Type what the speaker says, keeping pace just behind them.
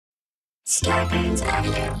Scarpins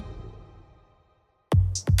Avenue.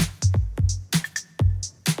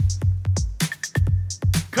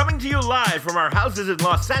 Coming to you live from our houses in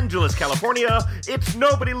Los Angeles, California, it's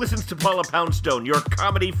Nobody Listens to Paula Poundstone, your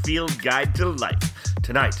comedy field guide to life.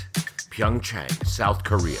 Tonight, Pyeongchang, South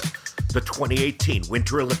Korea, the 2018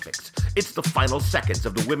 Winter Olympics. It's the final seconds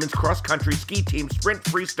of the women's cross-country ski team sprint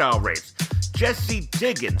freestyle race. Jessie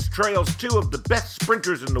Diggins trails two of the best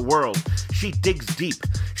sprinters in the world. She digs deep.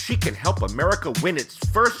 She can help America win its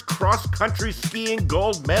first cross-country skiing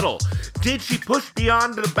gold medal. Did she push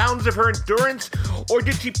beyond the bounds of her endurance, or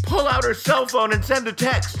did she pull out her cell phone and send a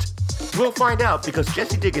text? We'll find out because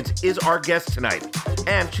Jessie Diggins is our guest tonight,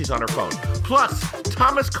 and she's on her phone. Plus,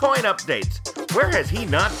 Thomas Coyne updates. Where has he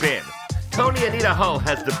not been? Tony Anita Hull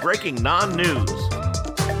has the breaking non-news.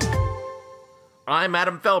 I'm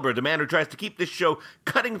Adam Felber, the man who tries to keep this show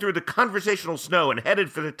cutting through the conversational snow and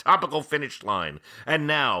headed for the topical finish line. And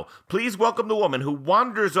now, please welcome the woman who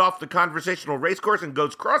wanders off the conversational racecourse and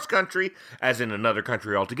goes cross-country, as in another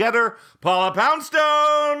country altogether, Paula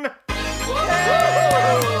Poundstone!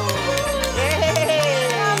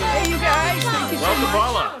 Hey, you guys. Thank you so Welcome, much.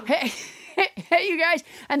 Paula. Hey, you guys.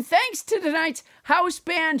 And thanks to tonight's house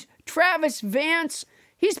band, Travis Vance.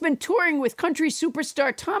 He's been touring with country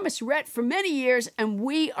superstar Thomas Rhett for many years, and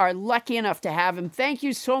we are lucky enough to have him. Thank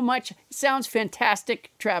you so much. Sounds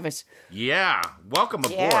fantastic, Travis. Yeah, welcome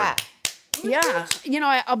aboard. Yeah. You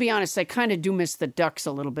know, I'll be honest, I kind of do miss the Ducks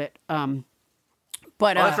a little bit. But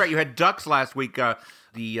that's right, you had Ducks last week.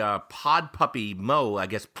 The pod puppy, Mo, I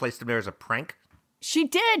guess, placed them there as a prank. She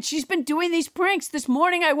did. She's been doing these pranks. This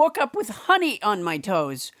morning I woke up with honey on my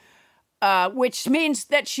toes. Which means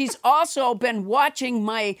that she's also been watching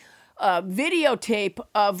my videotape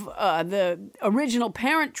of the original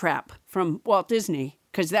Parent Trap from Walt Disney,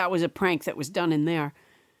 because that was a prank that was done in there.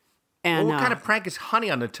 And what kind of prank is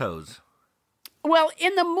honey on the toes? Well,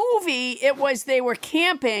 in the movie, it was they were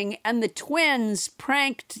camping and the twins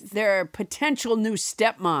pranked their potential new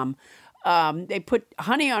stepmom. They put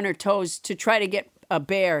honey on her toes to try to get a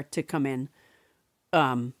bear to come in.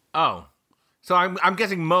 So I'm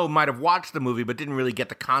guessing Mo might have watched the movie but didn't really get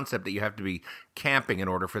the concept that you have to be camping in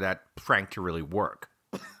order for that prank to really work.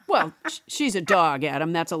 Well, she's a dog,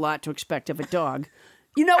 Adam. That's a lot to expect of a dog.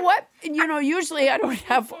 You know what? Usually I don't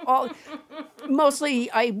have all...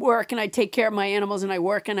 Mostly I work and I take care of my animals, and I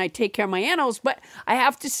work and I take care of my animals. But I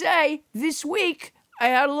have to say, this week I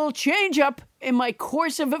had a little change up in my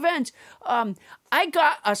course of events. I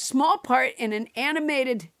got a small part in an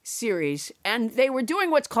animated series, and they were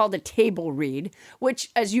doing what's called a table read, which,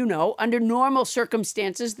 as you know, under normal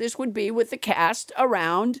circumstances, this would be with the cast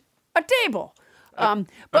around a table. A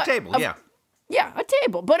table, yeah. Yeah, a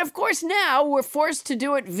table. But of course now we're forced to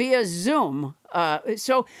do it via Zoom.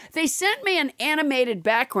 So they sent me an animated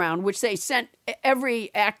background, which they sent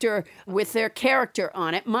every actor with their character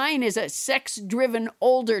on it. Mine is a sex-driven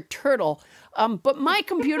older turtle, but my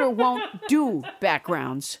computer won't do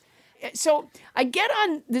backgrounds. So I get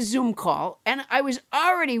on the Zoom call, and I was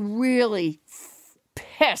already really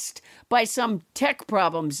pissed by some tech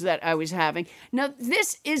problems that I was having. Now,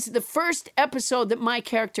 this is the first episode that my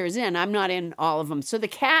character is in. I'm not in all of them. So the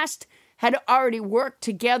cast had already worked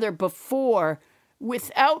together before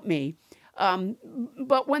without me.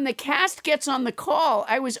 But when the cast gets on the call,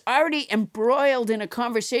 I was already embroiled in a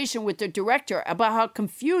conversation with the director about how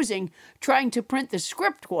confusing trying to print the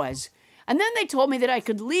script was. And then they told me that I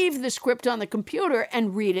could leave the script on the computer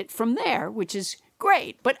and read it from there, which is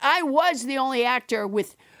great. But I was the only actor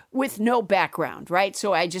with no background, right?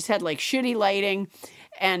 So I just had like shitty lighting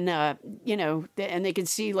and, and they could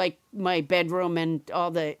see like my bedroom and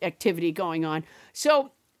all the activity going on.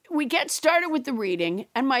 So we get started with the reading,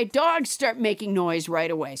 and my dogs start making noise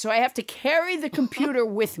right away. So I have to carry the computer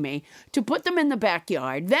with me to put them in the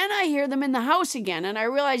backyard. Then I hear them in the house again, and I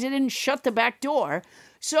realize I didn't shut the back door.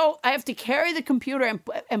 So I have to carry the computer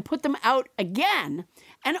and put them out again.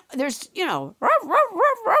 And there's, ruff, ruff,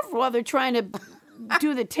 ruff, ruff, while they're trying to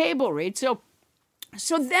do the table read. So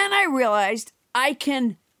then I realized I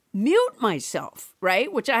can mute myself,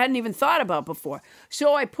 right? Which I hadn't even thought about before.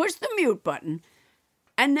 So I push the mute button,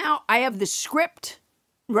 and now I have the script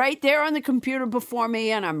right there on the computer before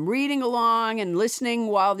me, and I'm reading along and listening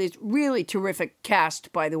while this really terrific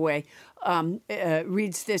cast, by the way,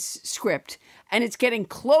 reads this script. And it's getting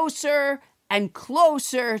closer and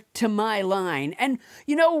closer to my line. And,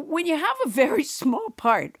 when you have a very small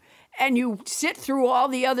part and you sit through all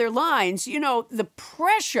the other lines, the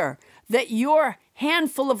pressure that your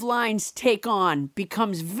handful of lines take on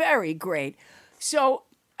becomes very great. So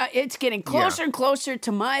it's getting closer and closer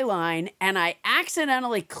to my line, and I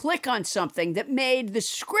accidentally click on something that made the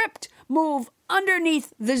script move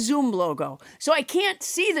underneath the Zoom logo. So I can't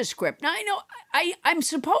see the script. Now, I know I'm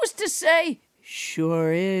supposed to say,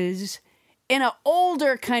 sure is, in an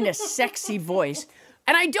older kind of sexy voice.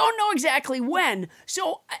 And I don't know exactly when,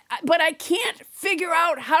 but I can't figure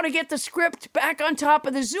out how to get the script back on top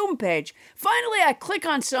of the Zoom page. Finally, I click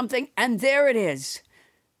on something, and there it is.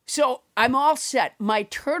 So I'm all set. My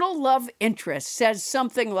turtle love interest says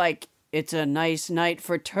something like, it's a nice night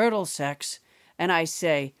for turtle sex. And I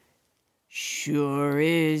say, sure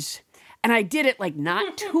is. And I did it like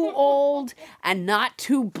not too old and not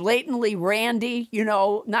too blatantly randy,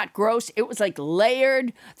 not gross. It was like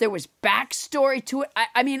layered. There was backstory to it.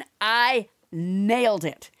 I mean, I nailed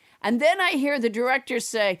it. And then I hear the director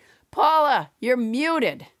say, Paula, you're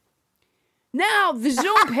muted. Now the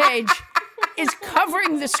Zoom page is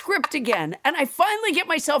covering the script again. And I finally get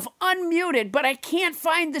myself unmuted, but I can't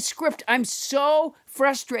find the script. I'm so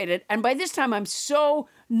frustrated. And by this time, I'm so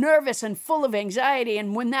nervous and full of anxiety.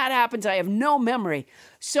 And when that happens, I have no memory.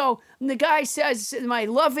 So the guy says, my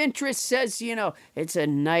love interest says, it's a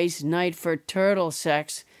nice night for turtle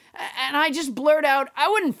sex. And I just blurt out, I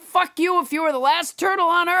wouldn't fuck you if you were the last turtle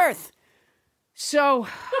on Earth. So.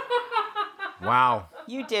 Wow.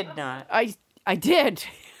 You did not. I did.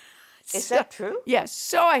 Is that true? Yes.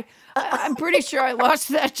 So I'm pretty sure I lost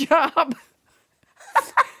that job.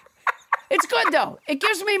 It's good, though. It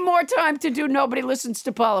gives me more time to do Nobody Listens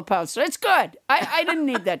to Paula Poundstone. It's good. I didn't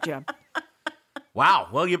need that job. Wow.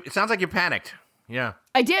 Well, it sounds like you panicked. Yeah.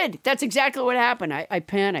 I did. That's exactly what happened. I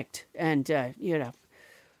panicked. And,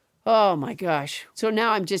 oh, my gosh. So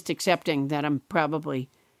now I'm just accepting that I'm probably,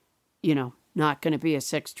 not going to be a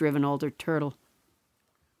sex-driven older turtle.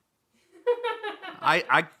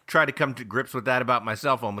 I try to come to grips with that about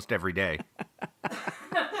myself almost every day.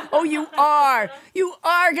 Oh, you are. You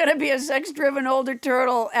are going to be a sex-driven older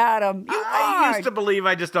turtle, Adam. I used to believe,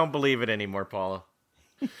 I just don't believe it anymore, Paula.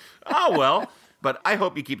 Oh, well. But I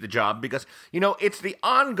hope you keep the job because, it's the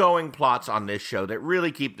ongoing plots on this show that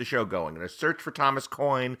really keep the show going. The search for Thomas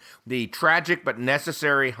Coyne, the tragic but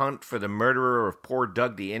necessary hunt for the murderer of poor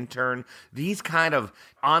Doug the intern. These kind of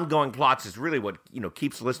ongoing plots is really what,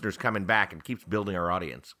 keeps listeners coming back and keeps building our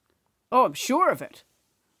audience. Oh, I'm sure of it.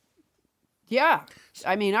 Yeah.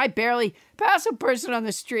 I mean, I barely pass a person on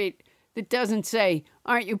the street that doesn't say,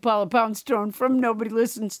 aren't you Paula Poundstone from Nobody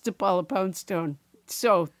Listens to Paula Poundstone?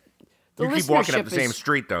 So the you keep walking up the same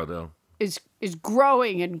street, though. Is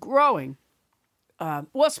growing and growing.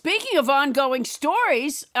 Well, speaking of ongoing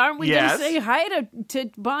stories, aren't we going to say hi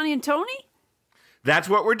to Bonnie and Tony? That's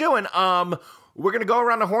what we're doing. We're going to go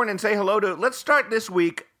around the horn and say hello to... Let's start this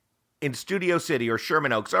week in Studio City or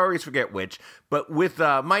Sherman Oaks. I always forget which. But with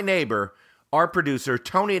my neighbor, our producer,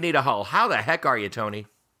 Tony Anita Hull. How the heck are you, Tony?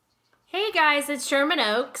 Hey, guys. It's Sherman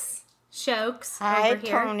Oaks. Shokes. Hi, over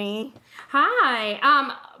here. Tony.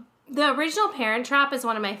 Hi. The original Parent Trap is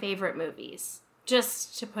one of my favorite movies.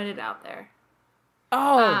 Just to put it out there.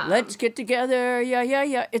 Oh, let's get together.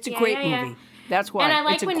 Yeah. It's a great movie. That's why. And I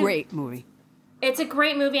like it's a great movie. It's a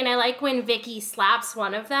great movie, and I like when Vicky slaps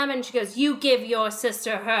one of them, and she goes, "You give your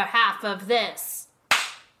sister her half of this."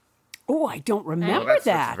 Oh, I don't remember that.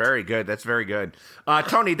 That's very good. That's very good.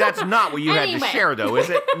 Tony, that's not what you had to share, though, is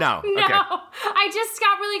it? No. No. Okay. I just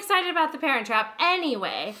got really excited about The Parent Trap.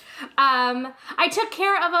 Anyway, I took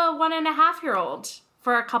care of a 1.5-year-old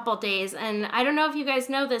for a couple days, and I don't know if you guys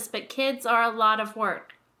know this, but kids are a lot of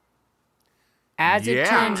work. As it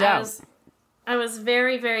turns out. I was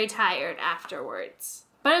very, very tired afterwards.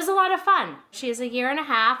 But it was a lot of fun. She is 1.5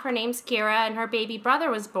 years. Her name's Kira, and her baby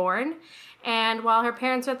brother was born. And while her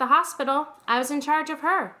parents were at the hospital, I was in charge of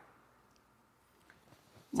her.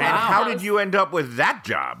 Wow. And how did you end up with that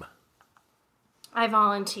job? I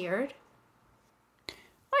volunteered.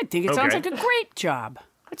 I think it sounds like a great job.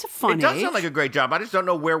 It's a fun It does sound like a great job. I just don't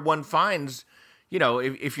know where one finds...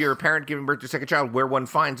 if you're a parent giving birth to a second child, where one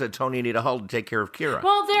finds a Tony Anita Hull to take care of Kira.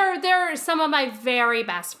 Well, they're some of my very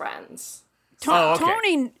best friends.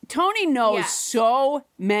 Tony knows so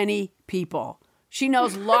many people. She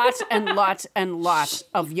knows lots and lots and lots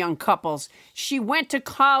of young couples. She went to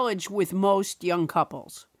college with most young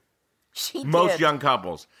couples. Most young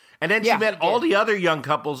couples. And then she met all the other young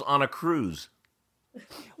couples on a cruise.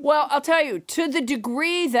 Well, I'll tell you, to the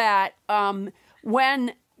degree that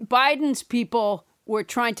when Biden's people were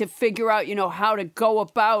trying to figure out, how to go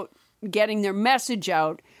about getting their message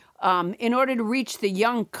out, in order to reach the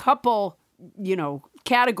young couple,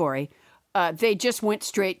 category, they just went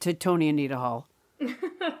straight to Tony Anita Hull.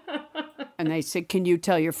 And they said, can you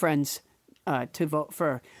tell your friends to vote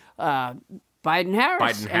for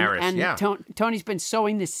Biden-Harris? Biden-Harris, and Tony's been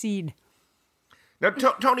sowing the seed. Now,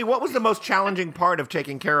 Tony, what was the most challenging part of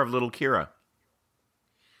taking care of little Kira?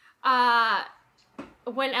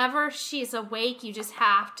 Whenever she's awake, you just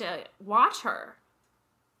have to watch her.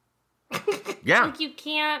 Yeah. Like you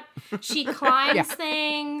can't, she climbs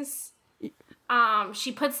things.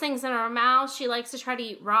 She puts things in her mouth. She likes to try to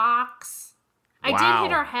eat rocks. I did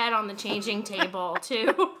hit her head on the changing table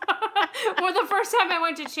too. Well, the first time I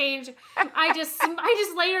went to change, I just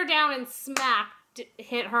laid her down and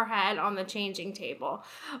hit her head on the changing table.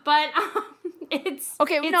 But it's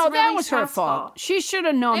okay. It's No, really that was stressful. her fault. She should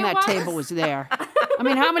have known that table was there. I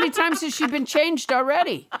mean, how many times has she been changed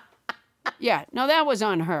already? Yeah, no, that was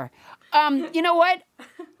on her. You know what?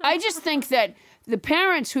 I just think that the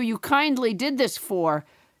parents who you kindly did this for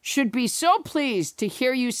should be so pleased to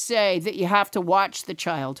hear you say that you have to watch the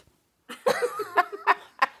child.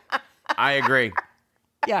 I agree.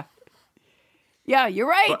 Yeah. Yeah, you're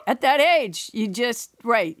right. At that age, you just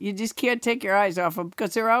can't take your eyes off them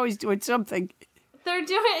because they're always doing something. They're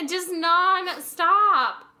doing it just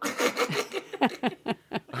non-stop.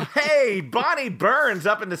 Hey, Bonnie Burns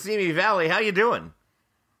up in the Simi Valley. How you doing?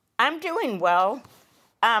 I'm doing well.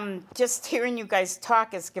 Just hearing you guys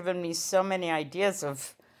talk has given me so many ideas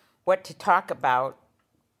of what to talk about.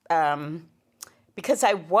 Because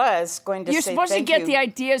I was going to You're say supposed to thank get you. the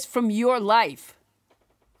ideas from your life.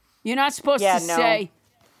 You're not supposed to no. say.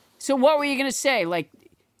 So what were you going to say? Like,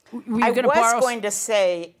 were you I going to was borrow? going to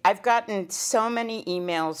say, I've gotten so many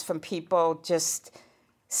emails from people just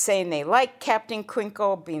saying they like Captain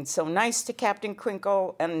Crinkle, being so nice to Captain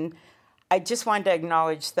Crinkle, and I just wanted to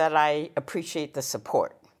acknowledge that I appreciate the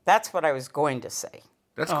support. That's what I was going to say.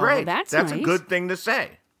 That's great. That's a nice. good thing to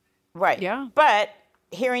say. Right. Yeah. But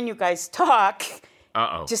hearing you guys talk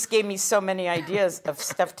Uh-oh. just gave me so many ideas of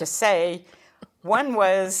stuff to say. One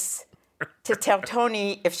was to tell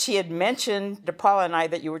Tony if she had mentioned to Paula and I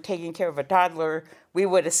that you were taking care of a toddler, we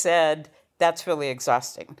would have said, that's really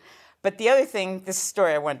exhausting. But the other thing, this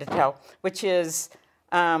story I wanted to tell, which is,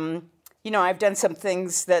 I've done some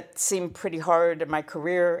things that seem pretty hard in my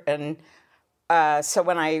career. And so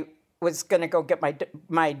when I was going to go get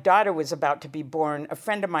my daughter was about to be born, a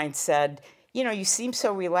friend of mine said, you seem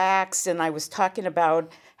so relaxed. And I was talking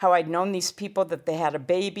about how I'd known these people that they had a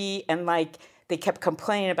baby and they kept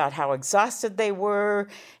complaining about how exhausted they were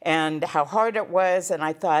and how hard it was. And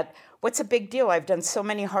I thought, what's a big deal? I've done so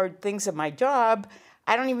many hard things in my job.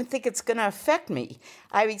 I don't even think it's going to affect me.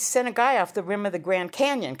 I sent a guy off the rim of the Grand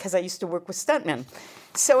Canyon because I used to work with stuntmen.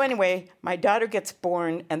 So anyway, my daughter gets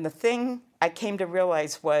born. And the thing I came to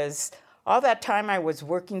realize was all that time I was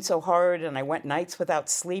working so hard and I went nights without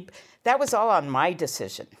sleep, that was all on my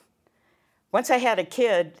decision. Once I had a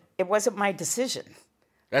kid, it wasn't my decision.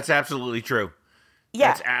 That's absolutely true. Yeah.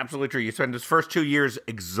 That's absolutely true. You spend those first 2 years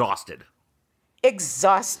exhausted.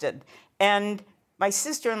 Exhausted. And my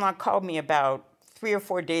sister-in-law called me about 3 or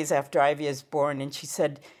 4 days after Ivy was born, and she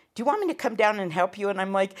said, do you want me to come down and help you? And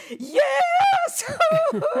I'm like, yes!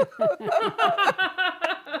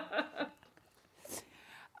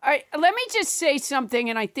 All right, let me just say something,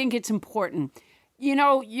 and I think it's important.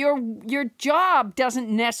 Your job doesn't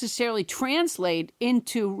necessarily translate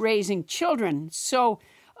into raising children. So,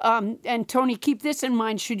 and Tony, keep this in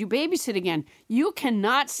mind, should you babysit again, you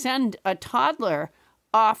cannot send a toddler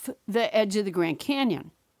off the edge of the Grand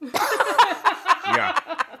Canyon. Yeah.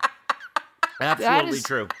 Absolutely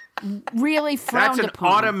true. Really frowned That's an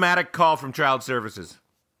upon. automatic call from Child Services.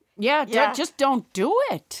 Yeah, just don't do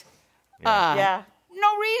it. Yeah.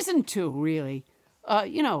 No reason to, really. A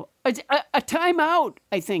timeout,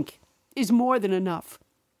 I think, is more than enough.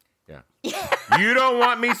 Yeah. You don't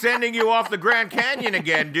want me sending you off the Grand Canyon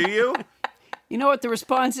again, do you? You know what the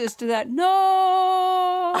response is to that?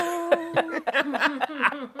 No!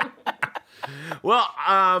 Well,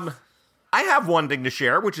 I have one thing to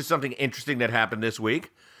share, which is something interesting that happened this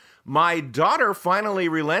week. My daughter finally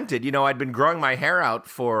relented. I'd been growing my hair out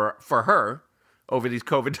for her over these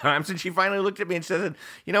COVID times, and she finally looked at me and said,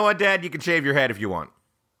 you know what, Dad, you can shave your head if you want.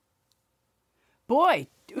 Boy,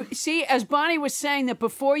 see, as Bonnie was saying that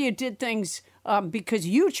before you did things because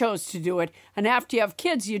you chose to do it, and after you have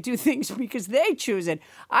kids, you do things because they choose it.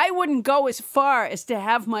 I wouldn't go as far as to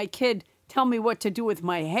have my kid tell me what to do with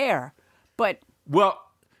my hair, but... Well,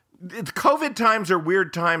 COVID times are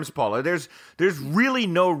weird times, Paula. There's really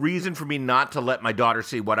no reason for me not to let my daughter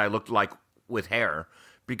see what I looked like with hair,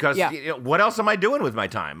 because what else am I doing with my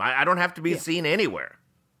time? I don't have to be seen anywhere.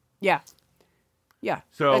 Yeah.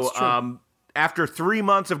 So, that's true. After 3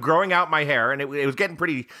 months of growing out my hair, and it was getting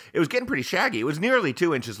pretty shaggy. It was nearly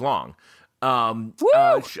 2 inches long.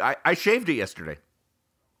 I shaved it yesterday.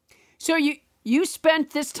 So you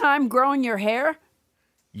spent this time growing your hair?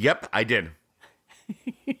 Yep, I did.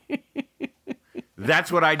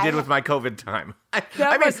 That's what I did with my COVID time. I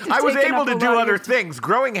was taken able up to a do lot of other your- things.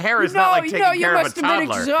 Growing hair is not like taking you care of a must have been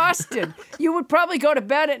toddler. exhausted. You would probably go to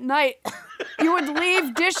bed at night. You would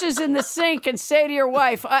leave dishes in the sink and say to your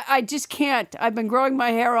wife, I just can't. I've been growing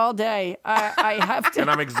my hair all day. I have to.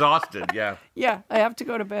 And I'm exhausted, yeah. Yeah, I have to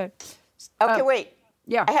go to bed. Okay, wait.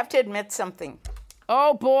 Yeah. I have to admit something.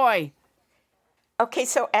 Oh, boy. Okay,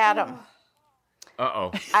 so Adam.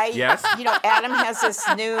 Uh-oh. Yes? You know, Adam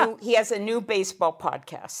has a new baseball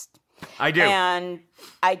podcast. I do. And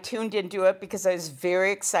I tuned into it because I was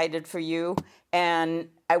very excited for you and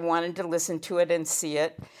I wanted to listen to it and see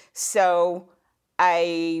it. So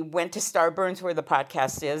I went to Starburns where the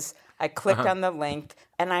podcast is. I clicked on the link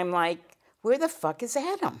and I'm like, where the fuck is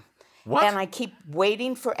Adam? What? And I keep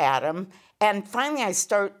waiting for Adam. And finally I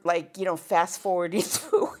start fast forwarding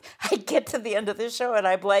through. I get to the end of the show and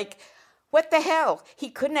I'm like, what the hell? He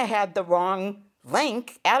couldn't have had the wrong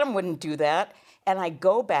link. Adam wouldn't do that. And I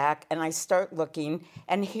go back and I start looking,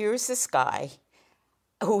 and here's this guy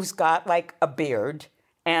who's got like a beard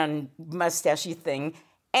and mustachy thing,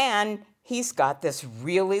 and he's got this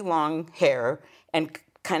really long hair and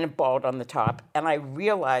kind of bald on the top, and I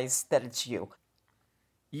realize that it's you.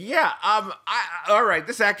 Yeah, all right,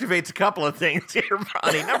 this activates a couple of things here,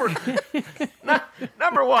 Bonnie.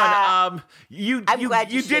 Number one, I'm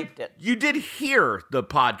glad you shaped it. You did hear the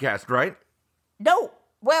podcast, right? No.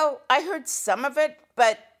 Well, I heard some of it,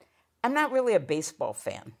 but I'm not really a baseball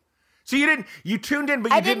fan. So you tuned in,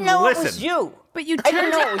 but you I didn't listen. know it was you. But you I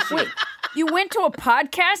didn't know it was you. Wait, you went to a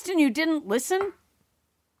podcast and you didn't listen?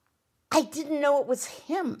 I didn't know it was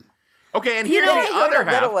him. Okay, and You here's know, the I heard other a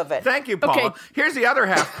half. little of it. Thank you, Paula. Okay. Here's the other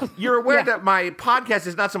half. You're aware Yeah. that my podcast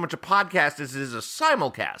is not so much a podcast as it is a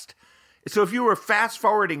simulcast. So if you were fast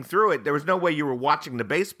forwarding through it, there was no way you were watching the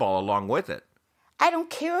baseball along with it. I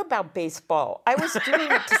don't care about baseball. I was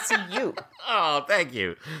doing it to see you. Oh, thank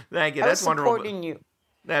you. Thank you. I was That's wonderful. supporting you.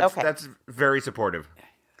 That's very supportive.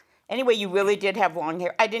 Anyway, you really did have long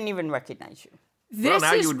hair. I didn't even recognize you. This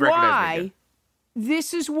now you is would recognize me again.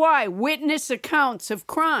 This is why witness accounts of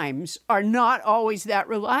crimes are not always that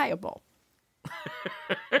reliable.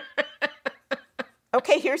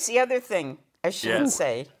 Okay, here's the other thing I shouldn't Yes.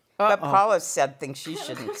 say. But Paula said things she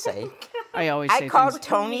shouldn't say. I always I say called things.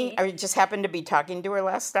 Tony. I just happened to be talking to her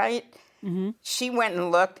last night. Mm-hmm. She went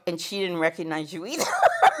and looked, and she didn't recognize you either.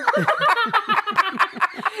 God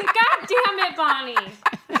damn it, Bonnie.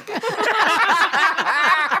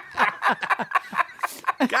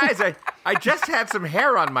 Guys, I just had some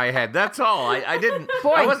hair on my head. That's all. I didn't.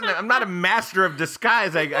 Boy. I'm not a master of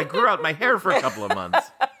disguise. I grew out my hair for a couple of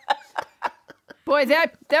months. Boy,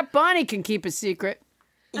 that Bonnie can keep a secret.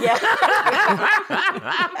 Yeah.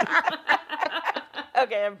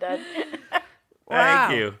 Okay, I'm done. Wow.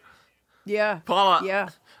 Thank you, Yeah. Paula. Yeah.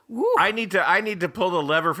 Woo. I need to pull the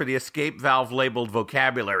lever for the escape valve labeled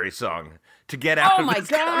vocabulary song to get out. Oh of my this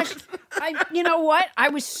gosh. You know what? I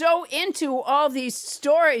was so into all these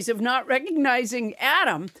stories of not recognizing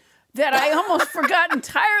Adam that I almost forgot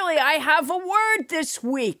entirely I have a word this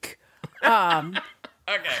week. Okay.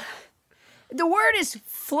 The word is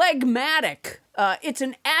phlegmatic. It's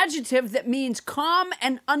an adjective that means calm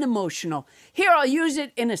and unemotional. Here, I'll use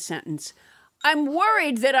it in a sentence. I'm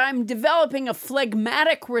worried that I'm developing a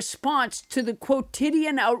phlegmatic response to the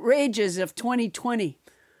quotidian outrages of 2020.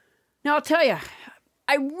 Now, I'll tell you,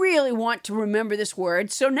 I really want to remember this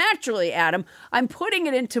word, so naturally, Adam, I'm putting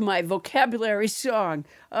it into my vocabulary song.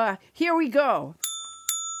 Here we go.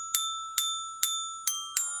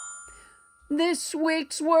 This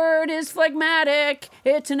week's word is phlegmatic.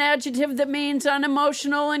 It's an adjective that means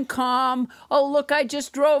unemotional and calm. Oh, look, I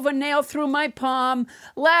just drove a nail through my palm.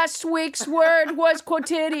 Last week's word was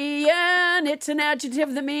quotidian. It's an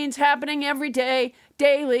adjective that means happening every day,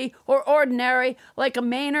 daily, or ordinary, like a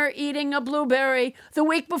Mainer eating a blueberry. The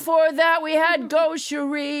week before that, we had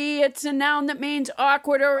gaucherie. It's a noun that means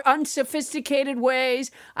awkward or unsophisticated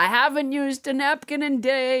ways. I haven't used a napkin in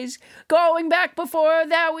days. Going back before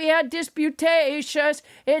that, we had disputatious.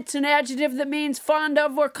 It's an adjective that means fond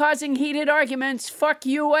of or causing heated arguments. Fuck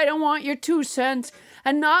you, I don't want your 2 cents.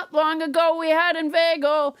 And not long ago, we had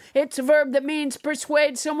inveigle. It's a verb that means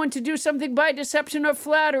persuade someone to do something by deception or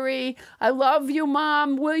flattery. I love you,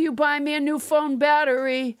 Mom. Will you buy me a new phone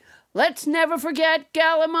battery? Let's never forget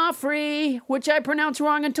gallimaufry, which I pronounced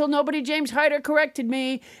wrong until nobody James Hyder corrected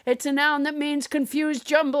me. It's a noun that means confused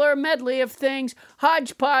jumble or medley of things.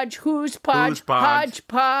 Hodgepodge, who's podge,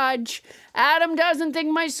 hodgepodge. Adam doesn't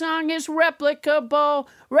think my song is replicable,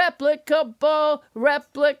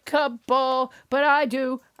 but I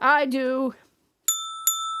do.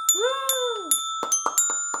 Woo!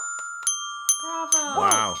 Bravo.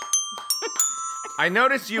 Wow. I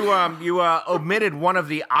noticed you omitted one of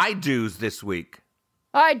the I do's this week.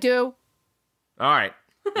 I do. All right.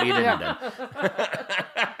 Well, you didn't then.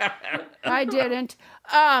 I didn't.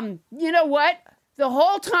 You know what? The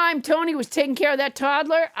whole time Tony was taking care of that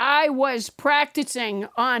toddler, I was practicing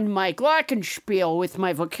on my glockenspiel with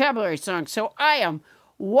my vocabulary song, so I am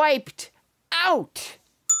wiped out.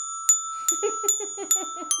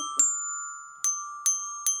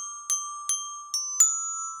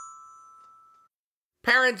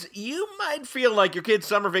 Parents, you might feel like your kid's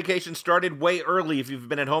summer vacation started way early if you've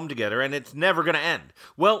been at home together, and it's never going to end.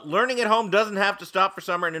 Well, learning at home doesn't have to stop for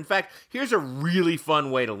summer, and in fact, here's a really fun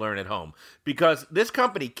way to learn at home. Because this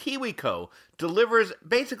company, KiwiCo, delivers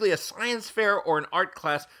basically a science fair or an art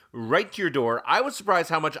class right to your door. I was surprised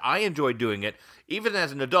how much I enjoyed doing it, even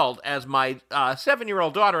as an adult, as my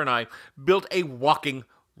 7-year-old daughter and I built a walking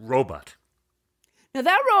robot. Now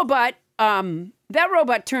that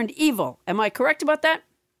robot turned evil. Am I correct about that?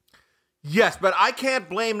 Yes, but I can't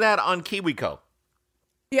blame that on KiwiCo.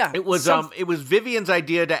 Yeah. It was Vivian's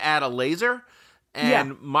idea to add a laser,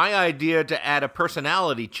 and my idea to add a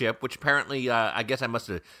personality chip, which apparently I guess I must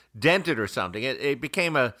have dented or something. It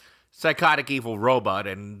became a psychotic evil robot,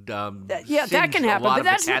 and that can happen. A lot but of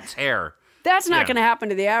that's the cat's hair. That's not going to happen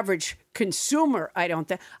to the average consumer. I don't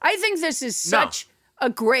think. I think this is such a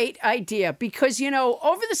great idea because,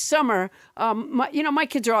 over the summer, my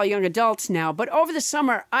kids are all young adults now, but over the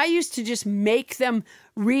summer, I used to just make them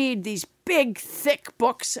read these big, thick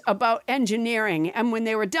books about engineering. And when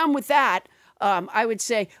they were done with that, I would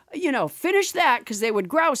say, finish that, because they would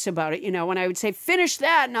grouse about it, and I would say, finish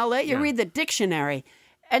that, and I'll let you read the dictionary.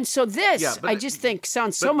 And so this, I just think,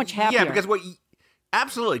 sounds so much happier. Yeah, because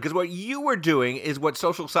Absolutely, because what you were doing is what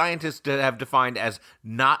social scientists have defined as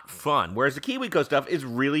not fun, whereas the KiwiCo stuff is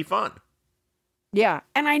really fun. Yeah,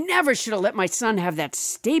 and I never should have let my son have that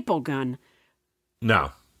staple gun.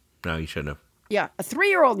 No, you shouldn't have. Yeah, a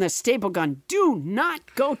 3-year-old and a staple gun do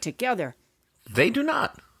not go together. They do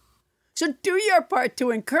not. So do your part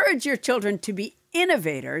to encourage your children to be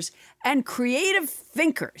innovators and creative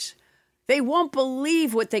thinkers. They won't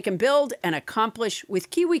believe what they can build and accomplish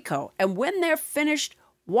with KiwiCo. And when they're finished,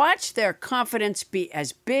 watch their confidence be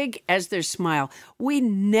as big as their smile. We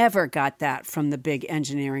never got that from the big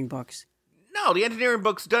engineering books. No, the engineering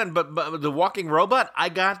book's done, but the walking robot, I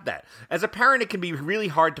got that. As a parent, it can be really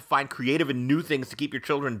hard to find creative and new things to keep your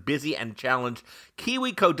children busy and challenged.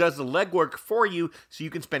 KiwiCo does the legwork for you so you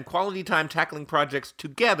can spend quality time tackling projects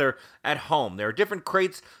together at home. There are different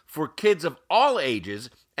crates for kids of all ages,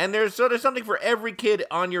 and there's something for every kid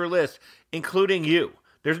on your list, including you.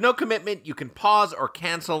 There's no commitment. You can pause or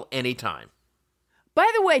cancel anytime.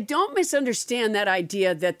 By the way, don't misunderstand that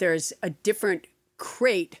idea that there's a different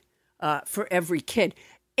crate for every kid.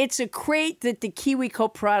 It's a crate that the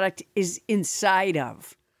KiwiCo product is inside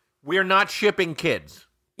of. We're not shipping kids.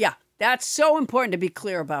 Yeah, that's so important to be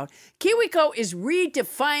clear about. KiwiCo is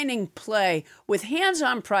redefining play with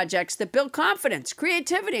hands-on projects that build confidence,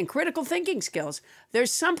 creativity, and critical thinking skills.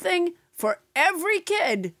 There's something for every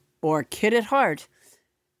kid, or kid at heart.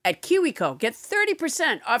 At KiwiCo, get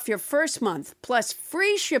 30% off your first month, plus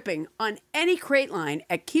free shipping on any crate line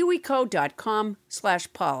at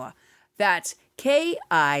kiwico.com/Paula. That's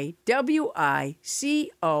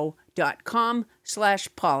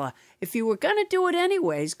KIWICO.com/Paula. If you were going to do it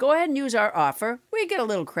anyways, go ahead and use our offer. We get a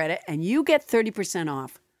little credit, and you get 30%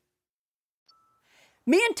 off.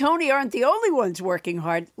 Me and Tony aren't the only ones working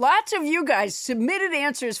hard. Lots of you guys submitted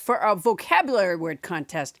answers for our vocabulary word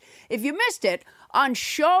contest. If you missed it, on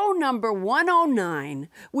show number 109,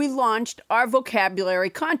 we launched our vocabulary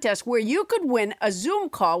contest where you could win a Zoom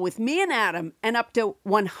call with me and Adam and up to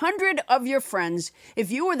 100 of your friends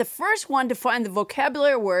if you were the first one to find the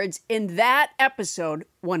vocabulary words in that episode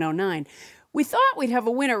 109. We thought we'd have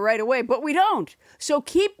a winner right away, but we don't. So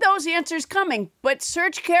keep those answers coming, but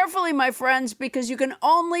search carefully, my friends, because you can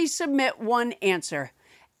only submit one answer.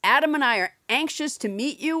 Adam and I are anxious to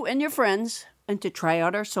meet you and your friends and to try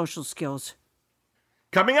out our social skills.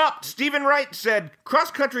 Coming up, Stephen Wright said,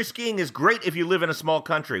 cross-country skiing is great if you live in a small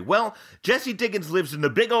country. Well, Jessie Diggins lives in the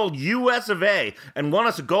big old US of A and won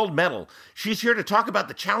us a gold medal. She's here to talk about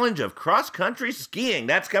the challenge of cross-country skiing.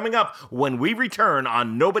 That's coming up when we return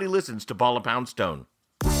on Nobody Listens to Paula Poundstone.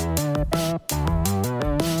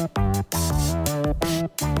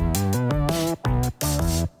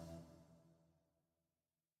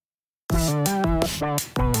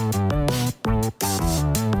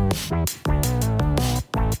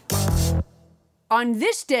 On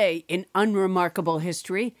this day in unremarkable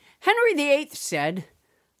history, Henry VIII said,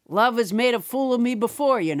 "Love has made a fool of me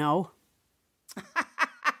before, you know."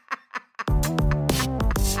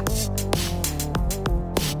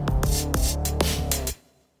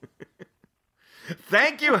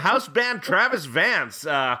 Thank you, house band Travis Vance.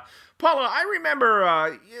 Paula, I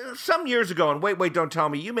remember some years ago, and wait, don't tell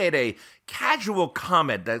me, you made a casual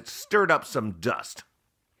comment that stirred up some dust.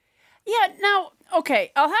 Yeah, now,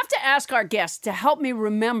 okay, I'll have to ask our guest to help me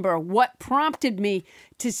remember what prompted me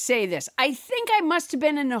to say this. I think I must have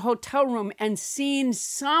been in a hotel room and seen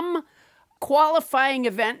some qualifying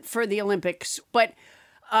event for the Olympics, but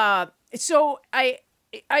so I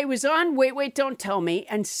was on Wait, Don't Tell Me,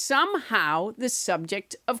 and somehow the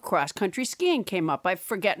subject of cross-country skiing came up. I've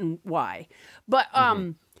forgotten why. But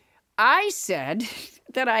I said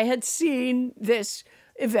that I had seen this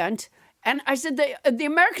event, and I said the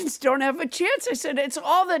Americans don't have a chance. I said it's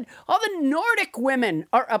all the Nordic women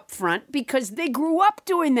are up front because they grew up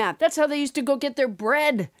doing that. That's how they used to go get their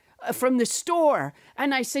bread from the store.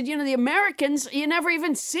 And I said, the Americans, you never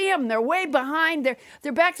even see them. They're way behind.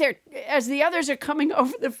 They're back there as the others are coming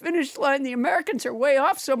over the finish line. The Americans are way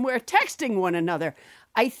off somewhere texting one another.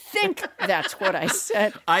 I think that's what I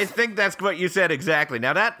said. I think that's what you said exactly.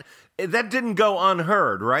 Now that didn't go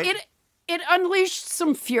unheard, right? It unleashed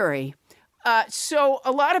some fury. So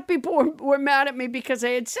a lot of people were mad at me because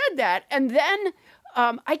I had said that. And then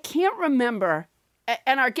I can't remember,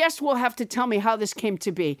 and our guest will have to tell me how this came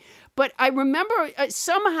to be. But I remember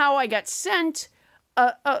somehow I got sent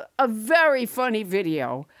a very funny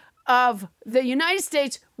video of the United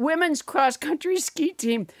States women's cross-country ski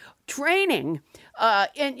team training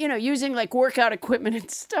and, using like workout equipment and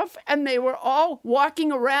stuff. And they were all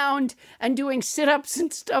walking around and doing sit-ups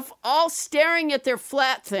and stuff, all staring at their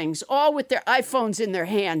flat things, all with their iPhones in their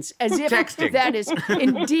hands, as if texting. That is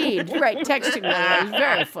indeed, right, texting. It was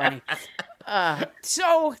very funny. And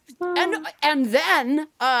then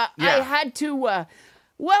I had to, I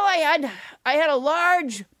had a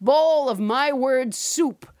large bowl of my word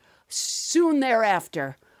soup soon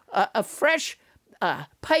thereafter, a fresh,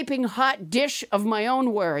 piping hot dish of my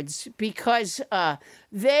own words, because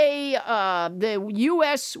the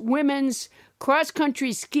U.S. women's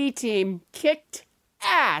cross-country ski team kicked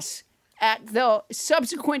ass at the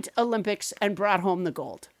subsequent Olympics and brought home the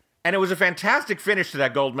gold. And it was a fantastic finish to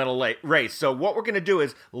that gold medal race. So what we're going to do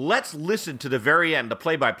is let's listen to the very end, the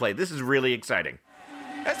play-by-play. This is really exciting.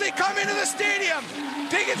 As they come into the stadium,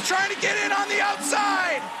 Diggins trying to get in on the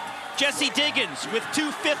outside. Jessie Diggins with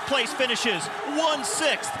 2 fifth-place finishes, 1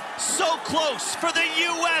 sixth. So close for the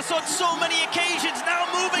U.S. on so many occasions. Now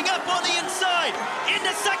moving up on the inside into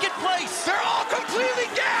second place. They're all completely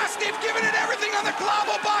gassed. They've given it everything on the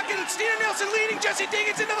Globo-Bach, and Stina Nilsson leading Jessie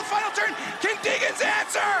Diggins into the final turn. Can Diggins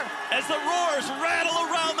answer? As the roars rattle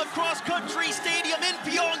around the cross-country stadium in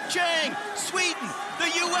Pyeongchang, Sweden, the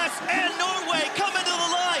U.S. and Norway come into the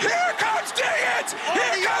line. Here comes Diggins!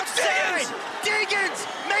 Here comes Diggins! Diggins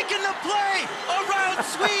making the play around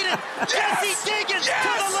Sweden. Yes! Jessie Diggins Yes!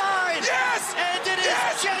 to the line. Yes! And it is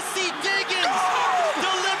Yes! Jessie Diggins Oh!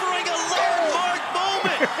 delivering a landmark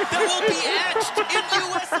moment that will be etched in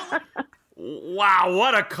U.S. Olympics. Wow,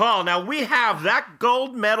 what a call. Now, we have that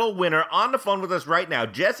gold medal winner on the phone with us right now.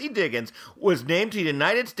 Jessie Diggins was named to the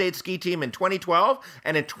United States ski team in 2012,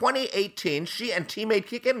 and in 2018, she and teammate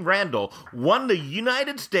Kiken Randall won the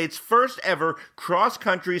United States' first ever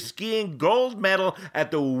cross-country skiing gold medal at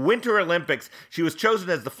the Winter Olympics. She was chosen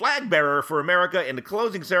as the flag bearer for America in the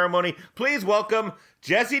closing ceremony. Please welcome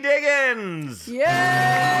Jessie Diggins. Yay!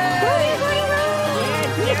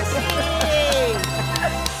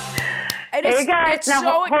 Hey guys, now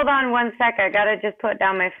so hold on one sec. I gotta just put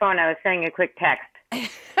down my phone. I was sending a quick text.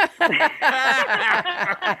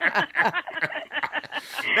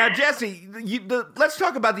 Now, Jessie, let's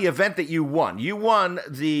talk about the event that you won. You won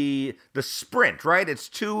the sprint, right? It's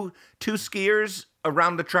two skiers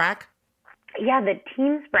around the track. Yeah, the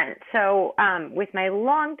team sprint. So with my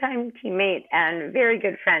longtime teammate and very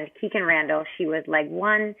good friend, Kiken Randall, she was leg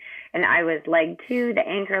 1 and I was leg 2, the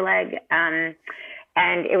anchor leg.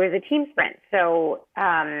 And it was a team sprint. So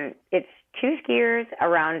it's 2 skiers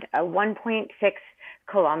around a 1.6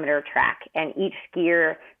 kilometer track, and each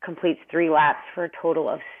skier completes 3 laps for a total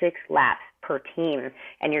of 6 laps per team.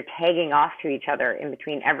 And you're tagging off to each other in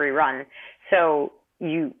between every run. So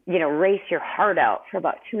you race your heart out for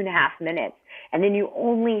about 2.5 minutes. And then you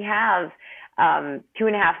only have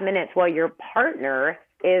 2.5 minutes while your partner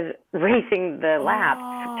is racing the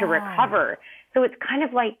laps to recover. So it's kind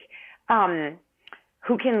of like,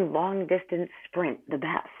 who can long distance sprint the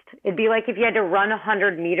best? It'd be like if you had to run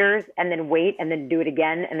 100 meters and then wait and then do it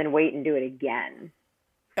again and then wait and do it again.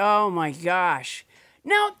 Oh my gosh.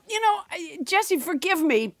 Now, Jessie, forgive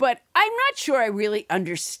me, but I'm not sure I really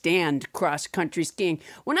understand cross-country skiing.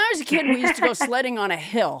 When I was a kid, we used to go sledding on a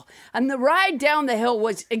hill, and the ride down the hill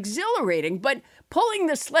was exhilarating, but pulling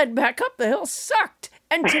the sled back up the hill sucked.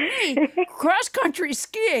 And to me, cross-country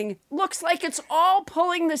skiing looks like it's all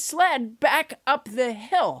pulling the sled back up the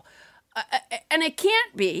hill. And it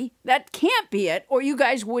can't be. That can't be it, or you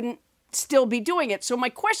guys wouldn't still be doing it. So my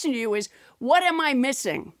question to you is, what am I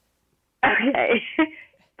missing? Okay,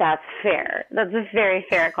 that's fair. That's a very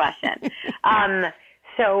fair question.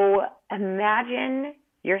 So imagine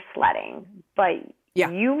you're sledding, but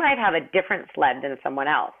you might have a different sled than someone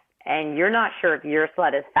else, and you're not sure if your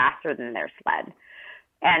sled is faster than their sled.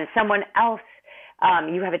 And someone else,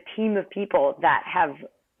 you have a team of people that have,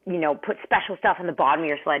 put special stuff on the bottom of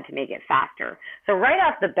your sled to make it faster. So right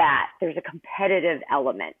off the bat, there's a competitive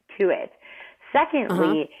element to it.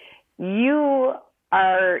 Secondly, you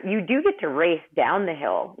do get to race down the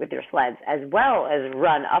hill with your sleds as well as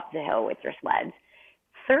run up the hill with your sleds.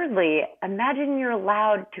 Thirdly, imagine you're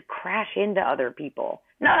allowed to crash into other people.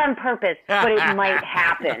 Not on purpose, but it might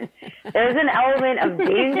happen. There's an element of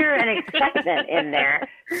danger and excitement in there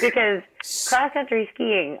because cross-country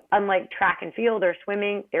skiing, unlike track and field or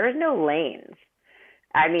swimming, there is no lanes.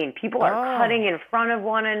 I mean, people are cutting in front of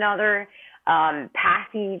one another,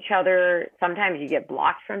 passing each other. Sometimes you get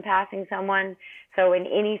blocked from passing someone. So in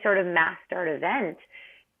any sort of mass start event,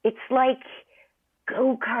 it's like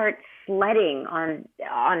go-kart sledding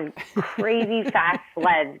on crazy fast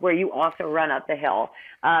sleds where you also run up the hill.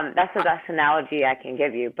 That's the best analogy I can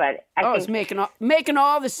give you. But I think it's making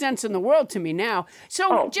all the sense in the world to me now.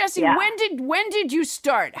 So Jessie, when did you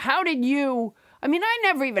start? How did you? I mean, I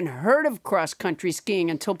never even heard of cross-country skiing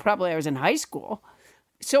until probably I was in high school.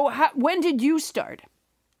 So when did you start?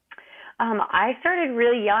 I started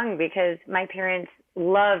really young because my parents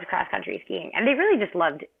loved cross-country skiing, and they really just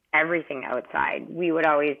loved everything outside. We would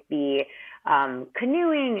always be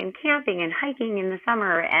canoeing and camping and hiking in the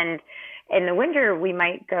summer, and in the winter we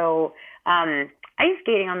might go ice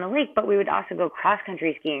skating on the lake, but we would also go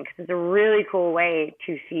cross-country skiing because it's a really cool way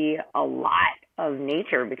to see a lot of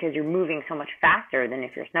nature because you're moving so much faster than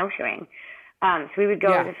if you're snowshoeing. So we would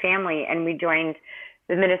go as a family, and we joined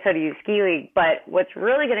the Minnesota Youth Ski League. But what's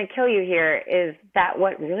really going to kill you here is that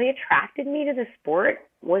what really attracted me to the sport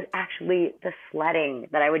was actually the sledding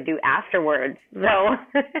that I would do afterwards. So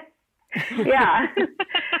yeah,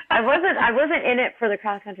 I wasn't in it for the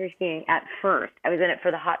cross-country skiing at first. I was in it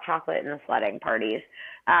for the hot chocolate and the sledding parties.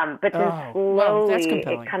 But then slowly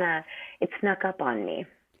it snuck up on me.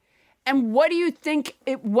 And what do you think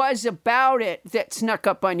it was about it that snuck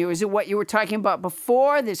up on you? Is it what you were talking about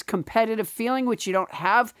before, this competitive feeling, which you don't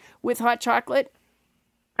have with hot chocolate?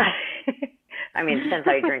 I mean, it depends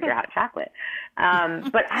how you drink your hot chocolate.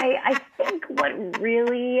 But I think what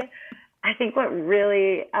really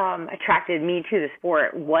attracted me to the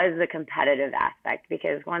sport was the competitive aspect,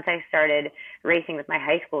 because once I started racing with my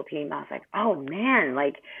high school team, I was like, oh man,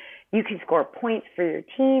 like, you can score points for your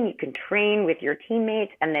team, you can train with your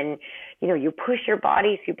teammates, and then, you push your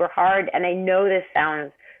body super hard. And I know this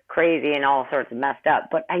sounds crazy and all sorts of messed up,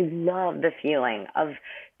 but I love the feeling of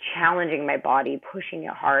challenging my body, pushing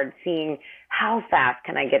it hard, seeing how fast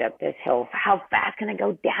can I get up this hill, how fast can I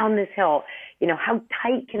go down this hill, how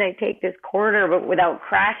tight can I take this corner but without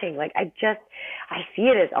crashing. Like, I see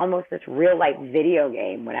it as almost this real life video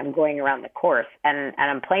game when I'm going around the course, and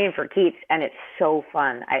I'm playing for keeps, and it's so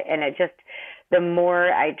fun. The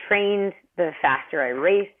more I trained, the faster I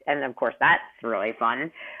raced, and of course that's really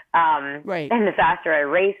fun. Right. And the faster I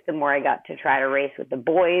raced, the more I got to try to race with the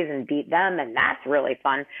boys and beat them, and that's really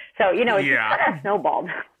fun. So, it's just kind of snowballed.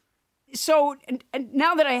 So and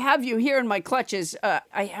now that I have you here in my clutches,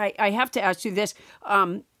 I have to ask you this.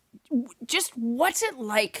 Just what's it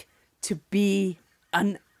like to be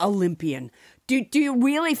an Olympian? Do you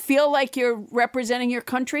really feel like you're representing your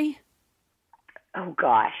country? Oh,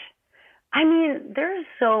 gosh. I mean, there's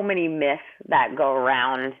so many myths that go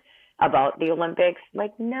around about the Olympics.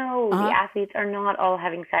 Like, no, the athletes are not all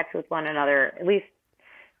having sex with one another, at least,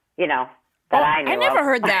 that I know I never of.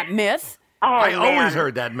 heard that myth. I always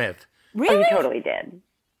heard that myth. Really? Oh, you totally did.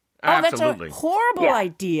 Absolutely. That's a horrible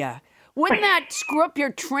idea. Wouldn't that screw up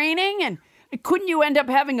your training? And couldn't you end up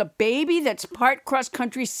having a baby that's part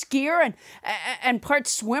cross-country skier and part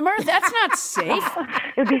swimmer? That's not safe.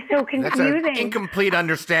 It would be so confusing. That's an incomplete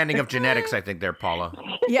understanding of genetics, I think, there, Paula.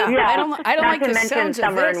 Yeah. I don't like the sounds of this. Not to mention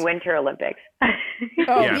summer and winter Olympics.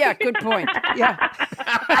 Oh, yeah, good point. Yeah.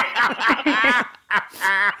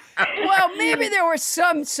 Well, maybe there were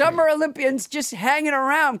some summer Olympians just hanging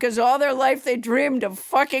around because all their life they dreamed of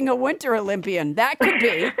fucking a winter Olympian. That could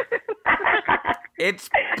be. It's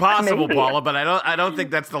possible, Maybe. Paula, but I don't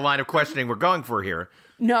think that's the line of questioning we're going for here.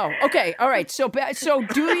 No. Okay. All right. So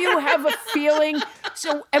do you have a feeling?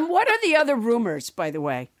 So, and what are the other rumors, by the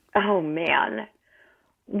way? Oh, man.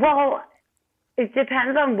 Well, it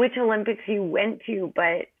depends on which Olympics you went to,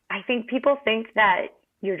 but I think people think that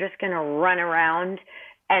you're just going to run around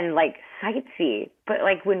and, like, sightsee. But,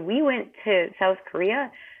 like, when we went to South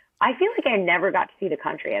Korea, I feel like I never got to see the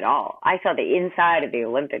country at all. I saw the inside of the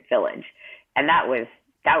Olympic Village, and that was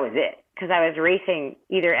it. Because I was racing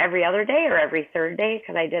either every other day or every third day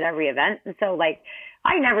because I did every event. And so, like,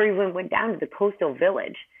 I never even went down to the coastal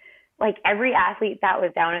village. Like, every athlete that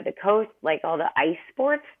was down at the coast, like all the ice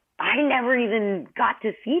sports, I never even got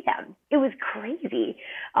to see them. It was crazy.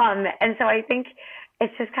 And so I think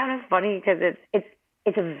it's just kind of funny because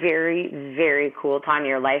it's a very, very cool time in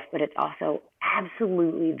your life, but it's also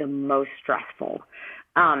absolutely the most stressful.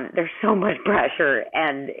 There's so much pressure,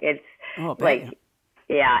 and it's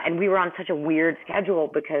yeah, and we were on such a weird schedule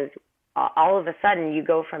because all of a sudden you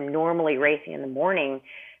go from normally racing in the morning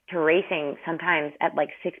to racing sometimes at like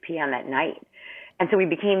 6 p.m. at night. And so we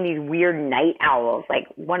became these weird night owls. Like,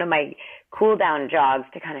 one of my cool down jogs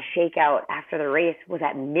to kind of shake out after the race was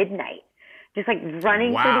at midnight. Just like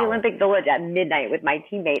running through the Olympic Village at midnight with my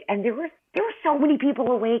teammate. And there were so many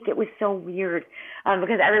people awake. It was so weird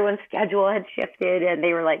because everyone's schedule had shifted and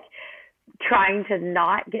they were like trying to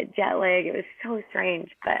not get jet lag. It was so strange.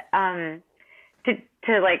 But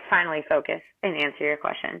to like finally focus and answer your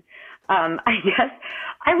question, I guess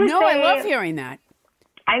I would say. No, I love hearing that.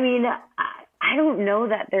 I mean, I don't know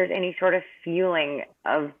that there's any sort of feeling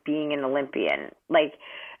of being an Olympian. Like,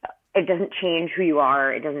 it doesn't change who you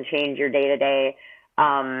are. It doesn't change your day to day.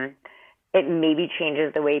 It maybe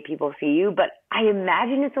changes the way people see you, but I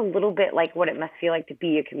imagine it's a little bit like what it must feel like to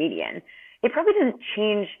be a comedian. It probably doesn't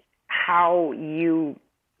change how you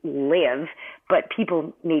live, but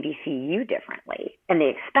people maybe see you differently and they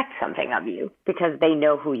expect something of you because they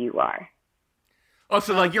know who you are. Oh,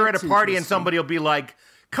 so like you're at a party and somebody will be like,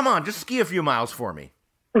 come on, just ski a few miles for me.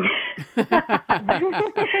 I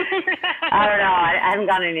don't know. I haven't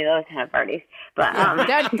gone to any of those kind of parties. But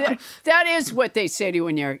that is what they say to you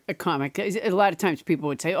when you're a comic. A lot of times people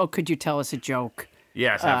would say, oh, could you tell us a joke?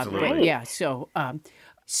 Yes, absolutely. Yeah, so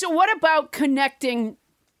what about connecting,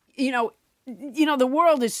 you know, the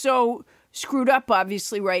world is so screwed up,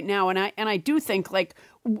 obviously, right now. And I do think, like,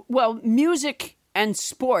 well, music and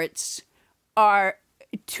sports are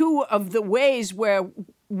two of the ways where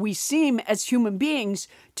we seem as human beings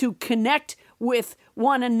to connect with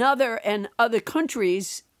one another and other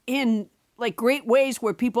countries in like great ways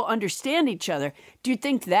where people understand each other. Do you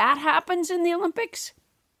think that happens in the Olympics?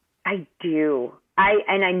 I do.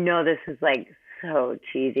 I know this is like so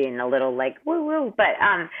cheesy and a little like woo woo, but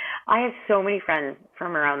I have so many friends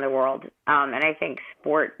from around the world, and I think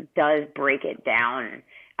sport does break it down.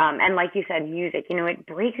 And like you said, music, you know, it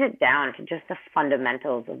breaks it down to just the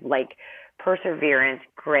fundamentals of like perseverance,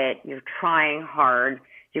 grit. You're trying hard.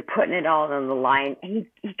 You're putting it all on the line, and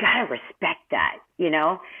you gotta respect that, you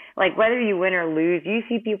know? Like, whether you win or lose, you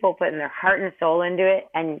see people putting their heart and soul into it,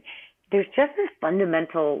 and there's just this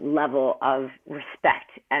fundamental level of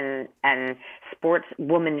respect and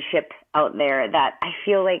sportswomanship out there that I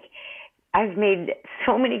feel like I've made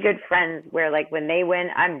so many good friends where, like, when they win,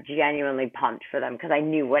 I'm genuinely pumped for them because I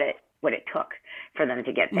knew what it took for them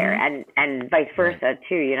to get there, and vice versa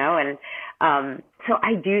too, you know? And so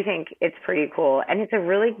I do think it's pretty cool, and it's a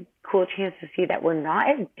really cool chance to see that we're not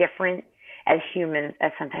as different as humans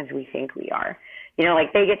as sometimes we think we are. You know,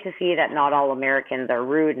 like, they get to see that not all Americans are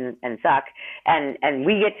rude and suck, and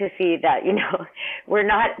we get to see that, you know, we're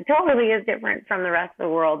not totally as different from the rest of the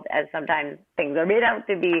world as sometimes things are made out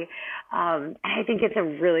to be. And I think it's a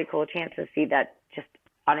really cool chance to see that just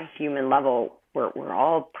on a human level, we're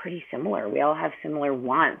all pretty similar. We all have similar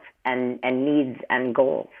wants and needs and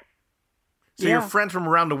goals. So your friends from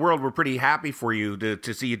around the world were pretty happy for you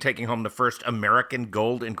to see you taking home the first American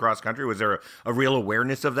gold in cross country. Was there a real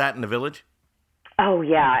awareness of that in the village? Oh,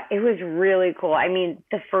 yeah. It was really cool. I mean,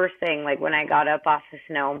 the first thing, like, when I got up off the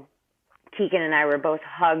snow, Keegan and I were both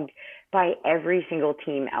hugged by every single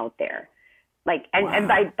team out there. Like, and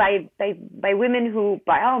by women who,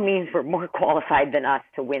 by all means, were more qualified than us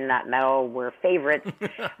to win that medal, were favorites.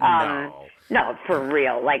 No, for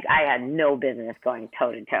real. Like, I had no business going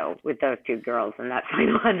toe-to-toe with those two girls in that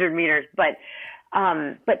final 100 meters. But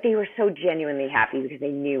they were so genuinely happy because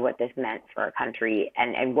they knew what this meant for our country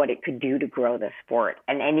and what it could do to grow the sport.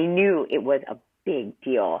 And they knew it was a big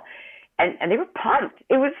deal. And they were pumped.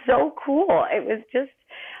 It was so cool. It was just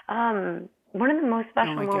one of the most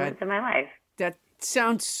special moments of my life. That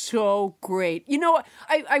sounds so great. You know,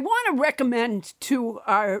 I want to recommend to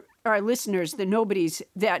our listeners, the nobodies,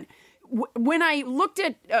 that when I looked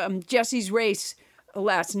at Jessie's race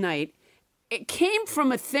last night, it came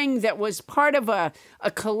from a thing that was part of a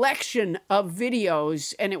collection of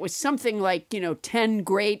videos, and it was something like, 10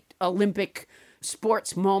 great Olympic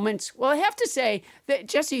sports moments. Well, I have to say that,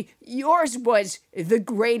 Jessie, yours was the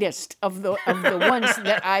greatest of the ones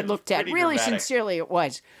that I looked at. Really, dramatic. Sincerely, it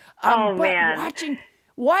was. But man.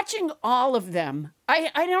 Watching all of them,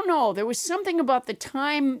 I don't know, there was something about the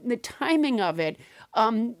timing of it.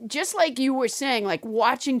 Just like you were saying, like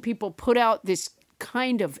watching people put out this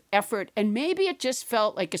kind of effort, and maybe it just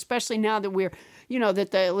felt like, especially now that we're,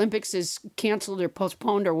 that the Olympics is canceled or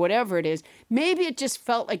postponed or whatever it is, maybe it just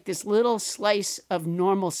felt like this little slice of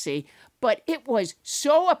normalcy, but it was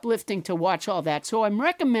so uplifting to watch all that. So I'm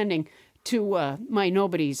recommending to my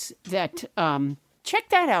nobodies that check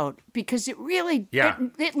that out, because it really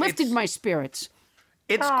it lifted my spirits.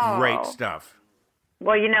 It's great stuff.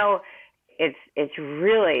 Well, it's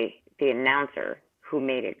really the announcer who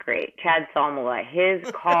made it great. Chad Salmela, his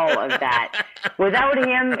call of that. Without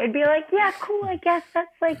him, it'd be like, yeah, cool, I guess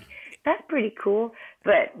that's pretty cool.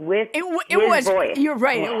 But with his voice. You're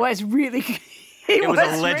right, it was really It was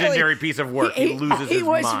a legendary piece of work. He loses his mind. He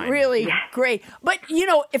was really great. But,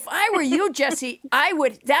 if I were you, Jessie,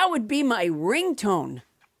 that would be my ringtone.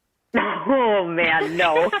 Oh, man,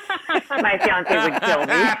 no. My fiancé would kill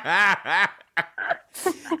me.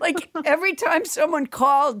 Like, every time someone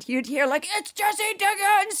called, you'd hear, like, it's Jessie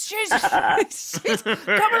Diggins! She's coming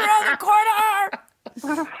around the corner!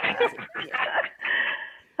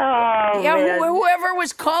 Oh, man. Whoever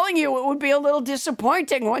was calling you, it would be a little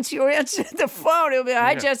disappointing once you answered the phone. It would be,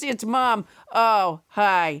 hi, Jessie, it's Mom. Oh,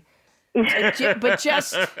 hi. But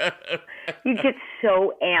just... You get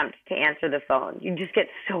so amped to answer the phone. You just get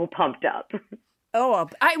so pumped up. Oh,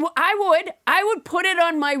 I would put it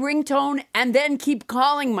on my ringtone and then keep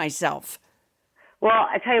calling myself. Well,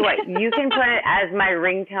 I tell you what, you can put it as my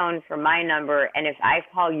ringtone for my number, and if I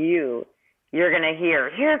call you, you're going to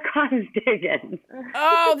hear, here comes Diggins.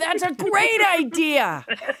 Oh, that's a great idea.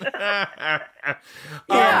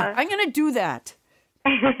 Yeah, I'm going to do that.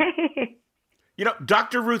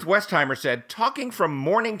 Dr. Ruth Westheimer said, talking from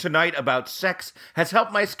morning to night about sex has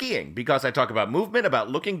helped my skiing because I talk about movement, about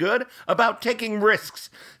looking good, about taking risks.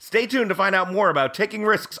 Stay tuned to find out more about taking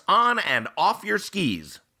risks on and off your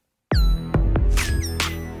skis.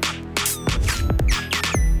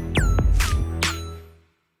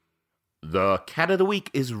 The cat of the week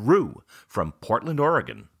is Rue from Portland,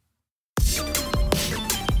 Oregon.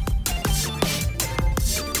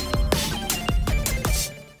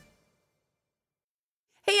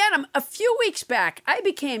 Hey, Adam, a few weeks back, I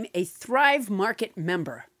became a Thrive Market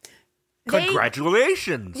member.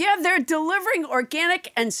 Congratulations! They're delivering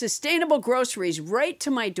organic and sustainable groceries right to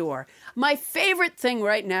my door. My favorite thing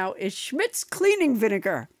right now is Schmidt's cleaning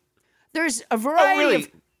vinegar. There's a variety of...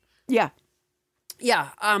 Yeah.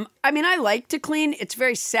 I like to clean. It's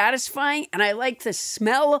very satisfying, and I like the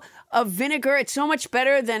smell of vinegar. It's so much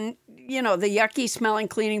better than, the yucky smelling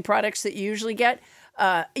cleaning products that you usually get.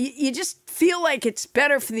 You just feel like it's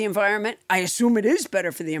better for the environment. I assume it is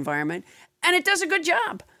better for the environment, and it does a good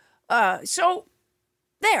job. So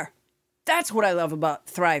there. That's what I love about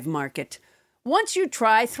Thrive Market. Once you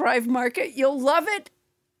try Thrive Market, you'll love it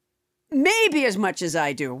maybe as much as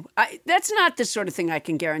I do. That's not the sort of thing I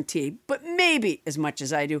can guarantee, but maybe as much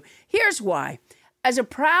as I do. Here's why. As a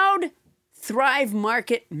proud Thrive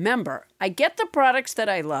Market member, I get the products that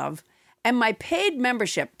I love, and my paid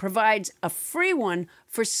membership provides a free one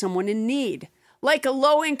for someone in need, like a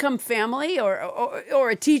low-income family or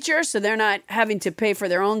a teacher, so they're not having to pay for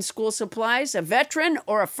their own school supplies, a veteran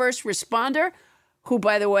or a first responder, who,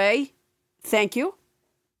 by the way, thank you.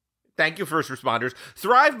 Thank you, first responders.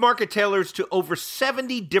 Thrive Market tailors to over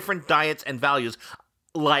 70 different diets and values,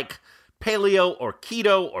 like paleo or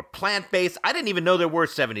keto or plant-based. I didn't even know there were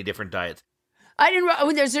 70 different diets.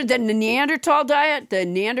 There's the Neanderthal diet,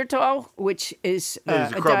 which is a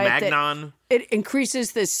Cro-Magnon. It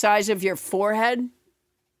increases the size of your forehead.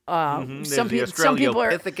 Some people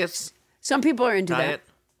are into that.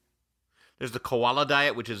 There's the koala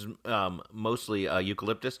diet, which is mostly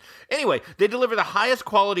eucalyptus. Anyway, they deliver the highest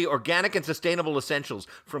quality organic and sustainable essentials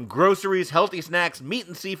from groceries, healthy snacks, meat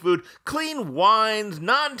and seafood, clean wines,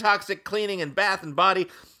 non-toxic cleaning and bath and body.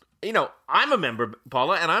 I'm a member,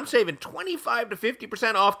 Paula, and I'm saving 25 to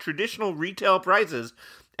 50% off traditional retail prices,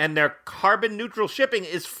 and their carbon-neutral shipping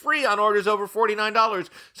is free on orders over $49,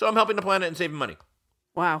 so I'm helping the planet and saving money.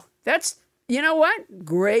 Wow. That's, you know what?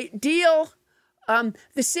 Great deal.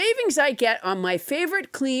 The savings I get on my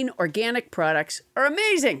favorite clean organic products are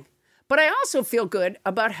amazing. But I also feel good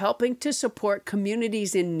about helping to support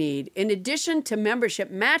communities in need. In addition to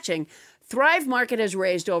membership matching, Thrive Market has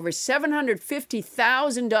raised over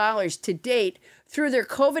 $750,000 to date through their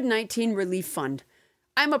COVID-19 relief fund.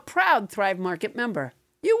 I'm a proud Thrive Market member.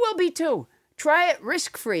 You will be too. Try it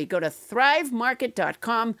risk-free. Go to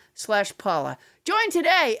thrivemarket.com/Paula. Join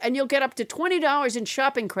today and you'll get up to $20 in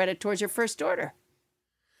shopping credit towards your first order.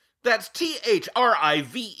 That's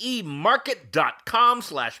THRIVE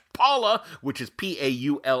market.com/Paula, which is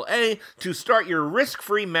PAULA, to start your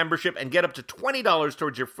risk-free membership and get up to $20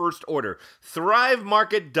 towards your first order.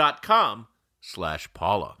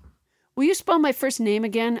 thrivemarket.com/Paula. Will you spell my first name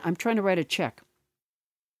again? I'm trying to write a check.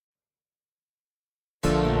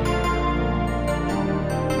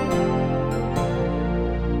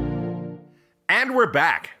 And we're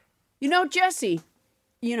back. You know, Jesse,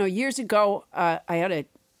 years ago, I had a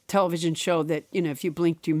television show that, if you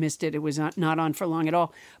blinked, you missed it. It was not on for long at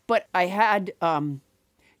all. But I had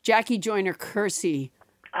Jackie Joyner-Kersee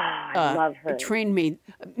I love her. trained me.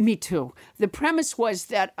 Me too. The premise was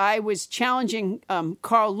that I was challenging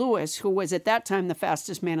Carl Lewis, who was at that time the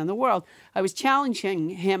fastest man in the world. I was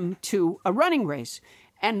challenging him to a running race.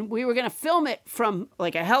 And we were going to film it from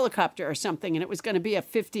like a helicopter or something, and it was going to be a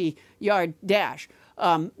 50-yard dash.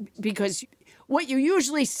 Because what you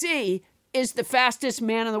usually see is the fastest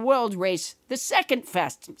man in the world race the second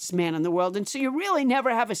fastest man in the world. And so you really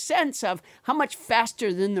never have a sense of how much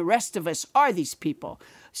faster than the rest of us are these people.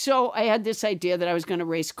 So I had this idea that I was going to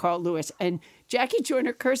race Carl Lewis. And Jackie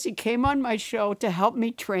Joyner-Kersee came on my show to help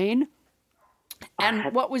me train.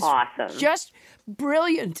 And what was awesome. Just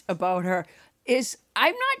brilliant about her is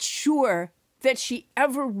I'm not sure that she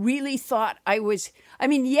ever really thought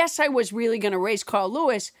yes, I was really going to race Carl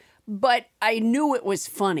Lewis, but I knew it was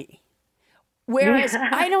funny. Whereas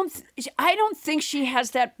I don't think she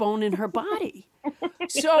has that bone in her body.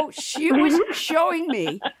 So she was showing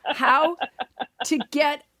me how to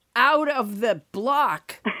get out of the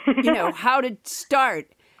block, how to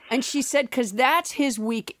start. And she said, because that's his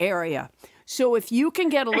weak area. So if you can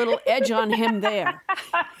get a little edge on him there.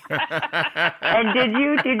 And did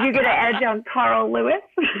you get an edge on Carl Lewis?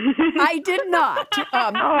 I did not.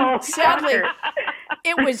 Sadly,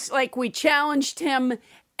 it was like we challenged him,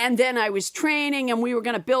 and then I was training, and we were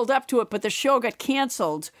going to build up to it, but the show got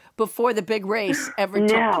canceled before the big race ever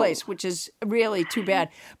took place, which is really too bad.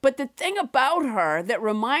 But the thing about her that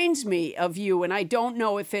reminds me of you, and I don't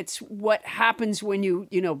know if it's what happens when you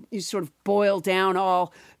sort of boil down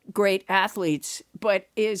all great athletes, but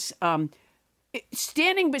is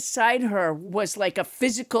standing beside her was like a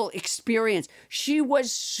physical experience. She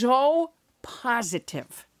was so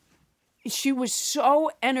positive. She was so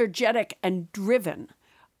energetic and driven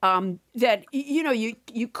that,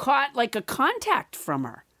 you caught like a contact from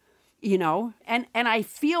her, and I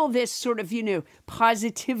feel this sort of,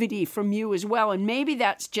 positivity from you as well. And maybe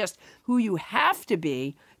that's just who you have to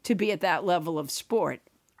be at that level of sport,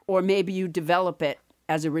 or maybe you develop it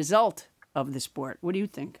as a result of the sport. What do you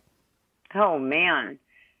think? Oh, man.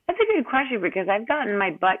 That's a good question because I've gotten my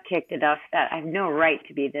butt kicked enough that I have no right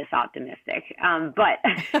to be this optimistic. But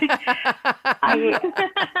I was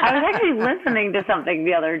actually listening to something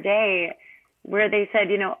the other day where they said,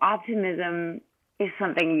 optimism is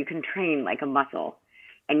something you can train like a muscle.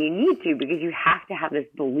 And you need to because you have to have this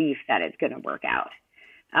belief that it's going to work out.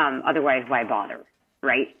 Otherwise, why bother?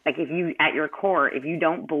 Right? Like if you, at your core, if you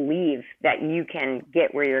don't believe that you can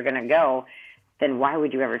get where you're going to go, then why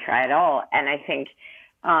would you ever try at all? And I think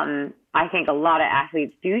a lot of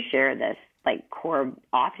athletes do share this like core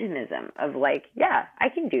optimism of like, yeah, I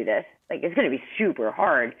can do this. Like it's going to be super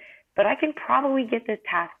hard, but I can probably get this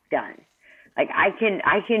task done. Like I can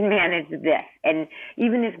manage this. And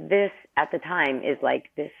even if this at the time is like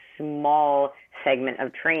this small segment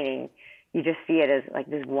of training, you just see it as like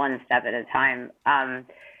this one step at a time.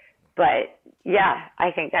 But yeah,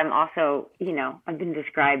 I think I'm also, I've been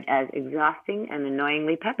described as exhausting and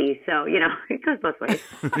annoyingly peppy. So, it goes both ways.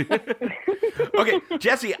 Okay,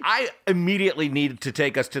 Jesse, I immediately need to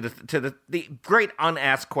take us to the great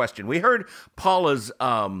unasked question. We heard Paula's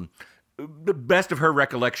the best of her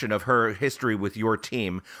recollection of her history with your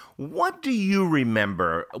team. What do you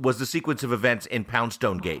remember was the sequence of events in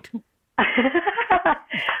Poundstone Gate?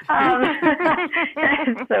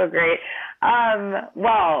 That's so great.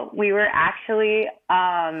 Well, we were actually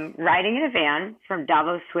riding in a van from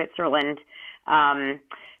Davos, Switzerland,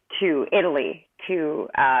 to Italy to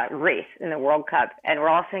race in the World Cup, and we're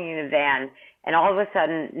all sitting in a van. And all of a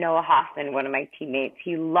sudden, Noah Hoffman, one of my teammates,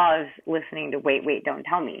 he loves listening to Wait, Wait, Don't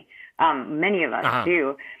Tell Me. Many of us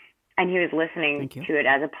do. and he was listening to it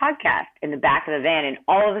as a podcast in the back of the van, and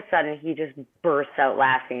all of a sudden he just bursts out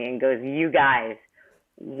laughing and goes, "You guys,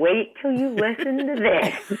 wait till you listen to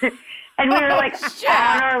this." And we were like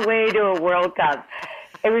on our way to a World Cup.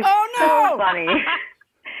 It was so funny.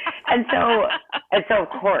 And so of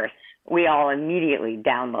course we all immediately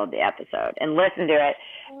download the episode and listen to it.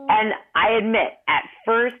 And I admit, at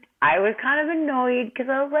first I was kind of annoyed because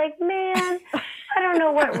I was like, man, I don't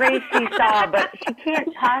know what race she saw, but she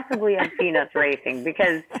can't possibly have seen us racing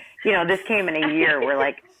because, you know, this came in a year where,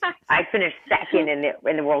 like, I finished second in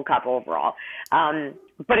the World Cup overall.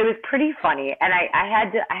 But it was pretty funny, and I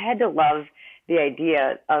had to love the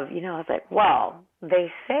idea of, you know, I was like, well,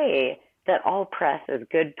 they say that all press is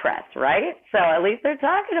good press, right? So at least they're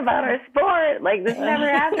talking about our sport. Like, this never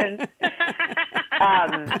happened.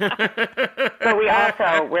 But we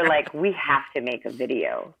also were like, we have to make a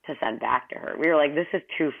video to send back to her. We were like, this is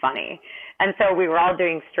too funny. And so we were all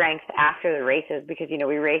doing strength after the races because, you know,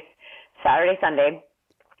 we race Saturday, Sunday,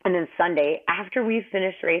 and then Sunday, after we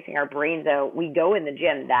finished racing our brains out, we go in the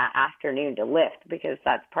gym that afternoon to lift because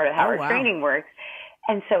that's part of how our training works.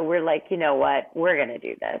 And so we're like, you know what, we're going to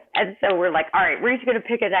do this. And so we're like, all right, we're just going to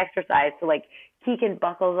pick an exercise. So, like, Keegan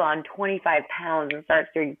buckles on 25 pounds and starts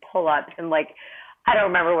doing pull-ups. And, like, I don't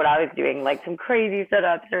remember what I was doing, like some crazy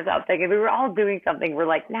sit-ups or something. And we were all doing something. We're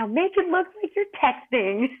like, now make it look like you're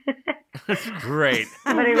texting. That's great.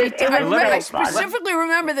 But I specifically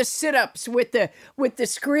remember the sit-ups with the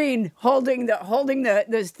screen holding the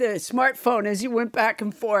smartphone as you went back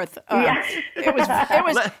and forth.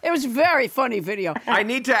 It was a very funny video. I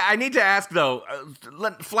need to ask though.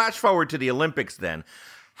 Flash forward to the Olympics then.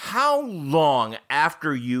 How long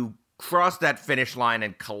after you crossed that finish line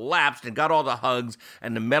and collapsed and got all the hugs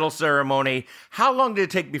and the medal ceremony, how long did it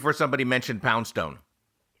take before somebody mentioned Poundstone?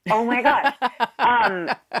 Oh my gosh.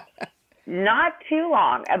 Not too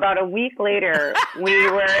long. About a week later, we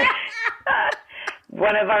were,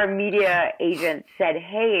 one of our media agents said,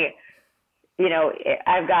 hey, you know,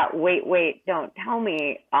 I've got Wait, Don't Tell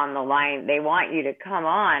Me on the line. They want you to come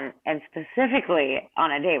on, and specifically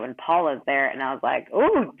on a day when Paula's there. And I was like,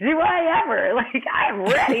 oh, do I ever? Like, I'm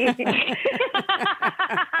ready.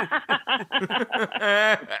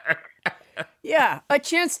 Yeah, a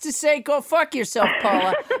chance to say, go fuck yourself,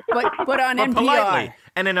 Paula, but on NPR. Politely,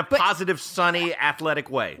 and in a positive, sunny,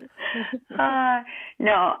 athletic way.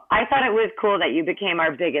 No, I thought it was cool that you became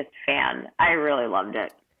our biggest fan. I really loved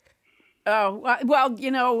it. Oh, well,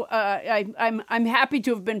 you know, I'm happy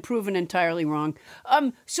to have been proven entirely wrong.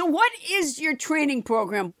 So what is your training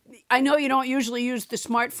program? I know you don't usually use the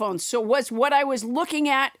smartphone, so was what I was looking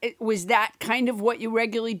at, was that kind of what you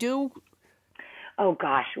regularly do? Oh,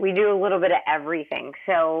 gosh, we do a little bit of everything.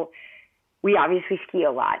 So we obviously ski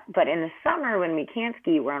a lot, but in the summer when we can't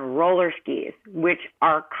ski, we're on roller skis, which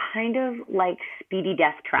are kind of like speedy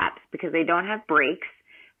death traps because they don't have brakes.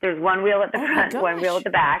 There's one wheel at the front, one wheel at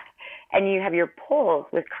the back, and you have your poles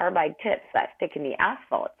with carbide tips that stick in the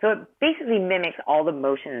asphalt. So it basically mimics all the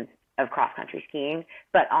motions of cross-country skiing,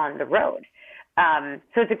 but on the road.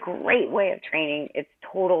 So it's a great way of training. It's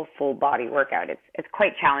total full body workout. It's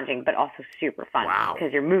quite challenging, but also super fun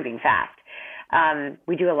because you're moving fast.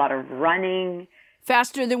 We do a lot of running.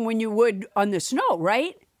 Faster than when you would on the snow,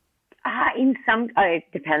 right? In some, it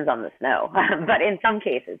depends on the snow, but in some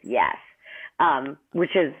cases, yes,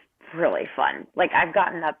 which is really fun. Like, I've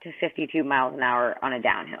gotten up to 52 miles an hour on a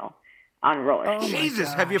downhill on roller skis.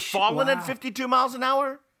 Jesus, have you fallen at 52 miles an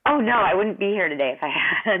hour? Oh, no, I wouldn't be here today if I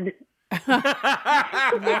had.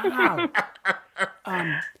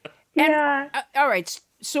 Yeah. All right.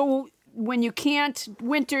 So when you can't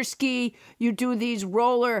winter ski, you do these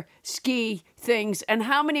roller ski things. And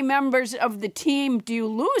how many members of the team do you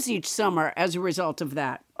lose each summer as a result of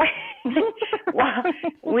that? Well,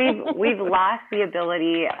 we've lost the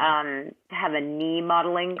ability to have a knee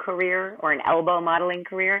modeling career or an elbow modeling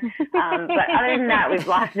career. But other than that, we've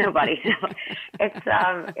lost nobody. So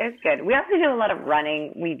it's good. We also do a lot of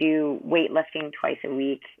running. We do weightlifting twice a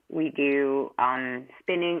week. We do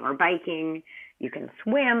spinning or biking. You can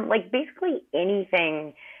swim, like basically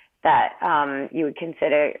anything that you would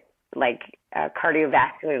consider like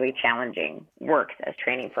cardiovascularly challenging works as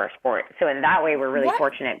training for a sport. So in that way, we're really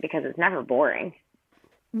fortunate because it's never boring.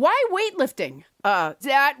 Why weightlifting?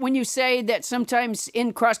 That when you say that sometimes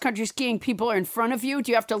in cross-country skiing, people are in front of you,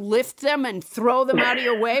 do you have to lift them and throw them out of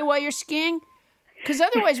your way while you're skiing? Because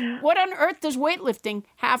otherwise, what on earth does weightlifting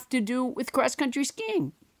have to do with cross-country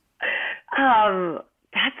skiing?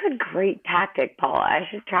 That's a great tactic, Paula. I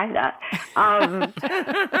should try that.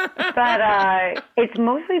 But it's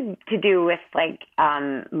mostly to do with like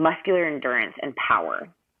muscular endurance and power.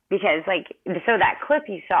 because so that clip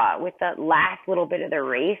you saw with the last little bit of the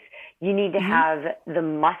race, you need to have the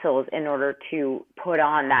muscles in order to put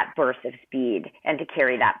on that burst of speed and to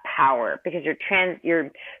carry that power, because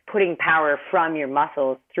you're putting power from your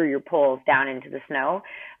muscles through your poles down into the snow.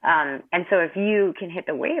 And so if you can hit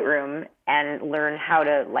the weight room and learn how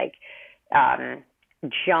to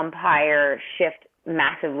jump higher, shift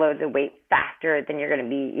massive loads of weight faster, then you're going to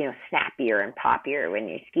be, snappier and poppier when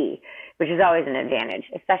you ski, which is always an advantage,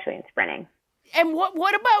 especially in sprinting. And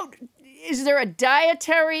what about, is there a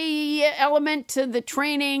dietary element to the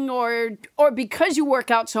training, or because you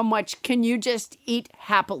work out so much, can you just eat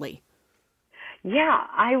happily? Yeah,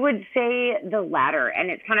 I would say the latter. And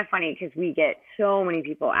it's kind of funny because we get so many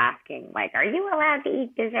people asking, are you allowed to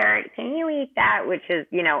eat dessert? Can you eat that? Which is,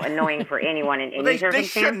 annoying for anyone in any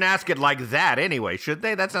circumstance. They shouldn't ask it like that anyway, should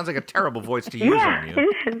they? That sounds like a terrible voice to use on you.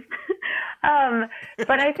 It is.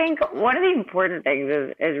 But I think one of the important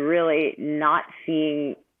things is really not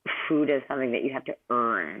seeing food as something that you have to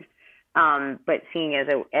earn, but seeing it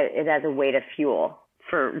as a way to fuel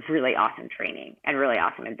for really awesome training and really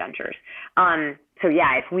awesome adventures. So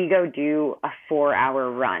yeah, if we go do a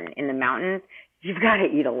 4-hour run in the mountains, you've got to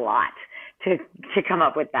eat a lot to come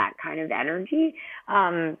up with that kind of energy.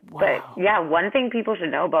 Wow. But yeah, one thing people should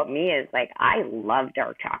know about me is I love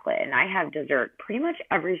dark chocolate, and I have dessert pretty much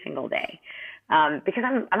every single day. Because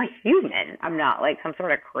I'm a human. I'm not some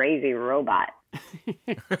sort of crazy robot.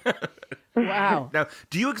 Wow. Now,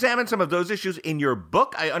 do you examine some of those issues in your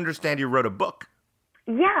book? I understand you wrote a book.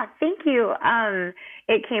 Yeah, thank you.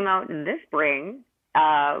 It came out this spring.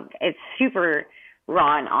 It's super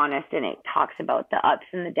raw and honest, and it talks about the ups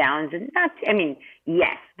and the downs. And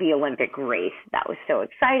yes, the Olympic race, that was so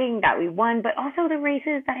exciting that we won, but also the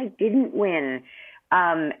races that I didn't win.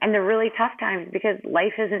 And the really tough times, because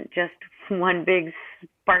life isn't just one big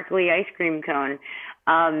sparkly ice cream cone.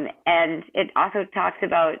 And it also talks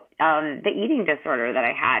about the eating disorder that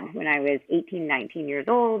I had when I was 18, 19 years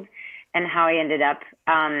old, and how I ended up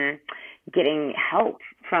getting help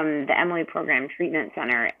from the Emily Program Treatment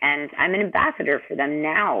Center. And I'm an ambassador for them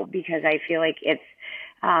now, because I feel like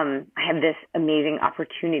I have this amazing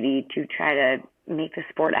opportunity to try to make the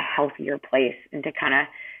sport a healthier place and to kind of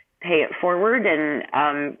pay it forward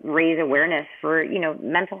and raise awareness for,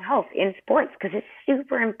 mental health in sports, because it's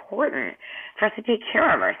super important for us to take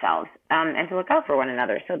care of ourselves and to look out for one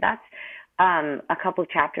another. So that's a couple of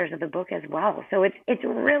chapters of the book as well. So it's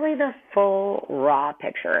really the full raw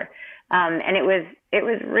picture. And it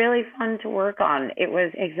was really fun to work on. It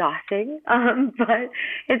was exhausting, but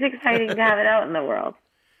it's exciting to have it out in the world.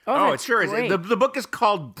 Oh, it sure is. The book is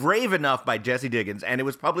called Brave Enough by Jessie Diggins, and it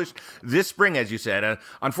was published this spring, as you said.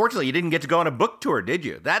 Unfortunately, you didn't get to go on a book tour, did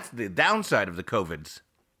you? That's the downside of the COVIDs.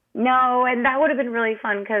 No, and that would have been really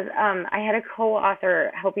fun, because I had a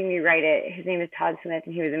co-author helping me write it. His name is Todd Smith,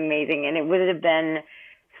 and he was amazing. And it would have been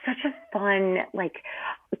such a fun,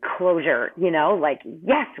 closure,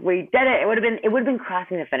 yes, we did it. It would have been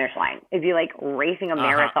crossing the finish line. It'd be like racing a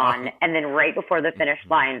marathon, and then right before the finish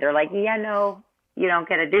line, they're like, yeah, no, you don't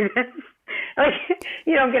get to do this.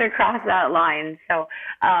 You don't get to cross that line. So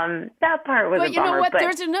that part was a bummer. But you know what?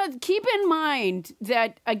 There's another. Keep in mind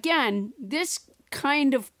that, again, this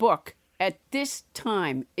kind of book at this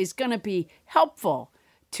time is going to be helpful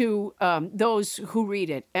to those who read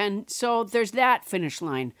it. And so there's that finish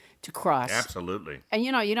line to cross. Absolutely. And,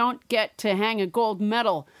 you don't get to hang a gold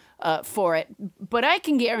medal for it. But I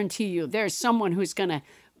can guarantee you there's someone who's going to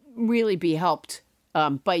really be helped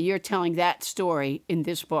by your telling that story in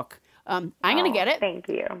this book. I'm going to get it. Thank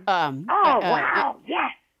you. Wow.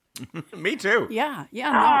 Yes. Me too. Yeah.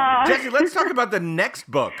 No. Jessie, let's talk about the next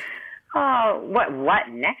book. Oh, what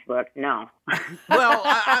next book? No. Well,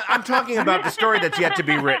 I'm talking about the story that's yet to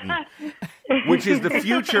be written, which is the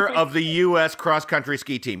future of the U.S. cross-country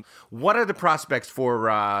ski team. What are the prospects for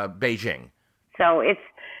Beijing? So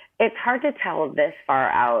it's hard to tell this far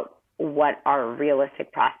out what our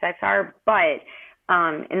realistic prospects are, but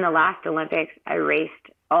in the last Olympics, I raced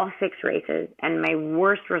all 6 races, and my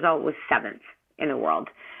worst result was 7th in the world.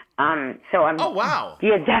 So I'm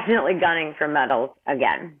definitely gunning for medals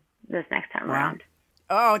again this next time around.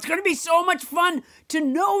 Oh, it's going to be so much fun to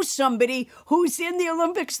know somebody who's in the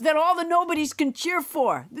Olympics that all the nobodies can cheer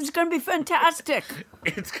for. This is going to be fantastic.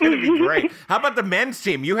 It's going to be great. How about the men's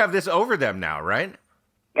team? You have this over them now, right?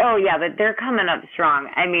 Oh, yeah, but they're coming up strong.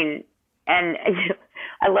 I mean, and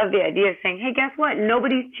I love the idea of saying, hey, guess what?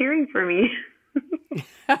 Nobody's cheering for me.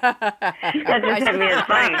 That just hit me as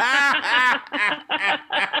funny.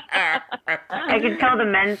 I can tell the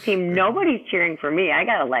men's team, nobody's cheering for me. I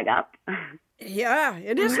got a leg up. Yeah,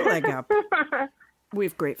 it is a leg up. We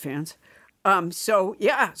have great fans. So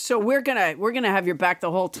we're gonna have your back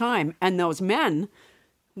the whole time, and those men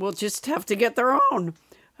will just have to get their own.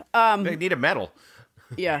 They need a medal.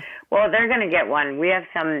 Yeah. Well, they're going to get one. We have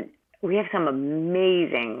some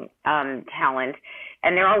amazing talent,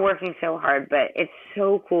 and they're all working so hard. But it's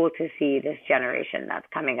so cool to see this generation that's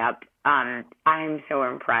coming up. I'm so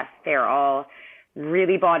impressed. They're all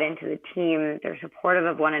really bought into the team. They're supportive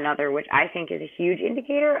of one another, which I think is a huge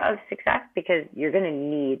indicator of success because you're going to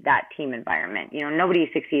need that team environment. You know, nobody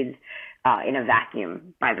succeeds in a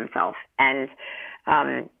vacuum by themselves. And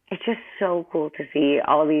it's just so cool to see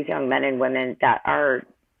all these young men and women that are,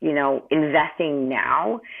 you know, investing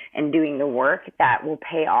now and doing the work that will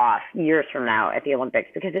pay off years from now at the Olympics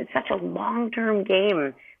because it's such a long-term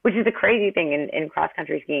game, which is the crazy thing in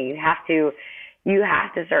cross-country skiing. You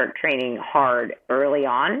have to start training hard early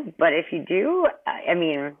on. But if you do, I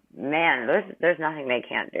mean, man, there's nothing they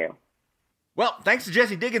can't do. Well, thanks to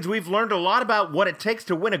Jessie Diggins, we've learned a lot about what it takes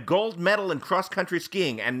to win a gold medal in cross-country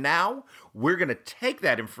skiing. And now we're going to take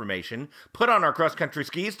that information, put on our cross-country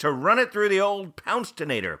skis to run it through the old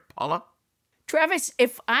Poundstonator. Paula? Travis,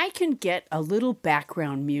 if I can get a little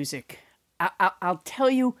background music, I'll tell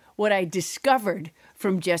you what I discovered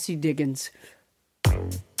from Jessie Diggins.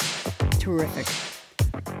 Terrific.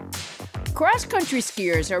 Cross-country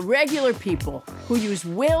skiers are regular people who use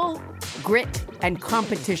will, grit, and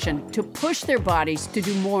competition to push their bodies to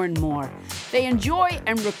do more and more. They enjoy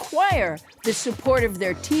and require the support of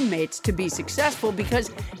their teammates to be successful because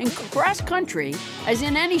in cross-country, as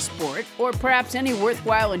in any sport, or perhaps any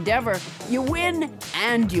worthwhile endeavor, you win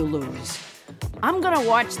and you lose. I'm gonna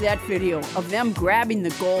watch that video of them grabbing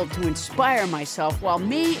the gold to inspire myself while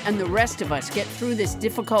me and the rest of us get through this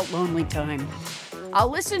difficult, lonely time. I'll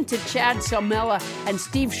listen to Chad Salmela and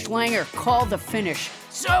Steve Schlanger call the finish.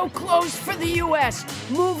 So close for the U.S.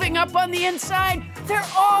 Moving up on the inside, they're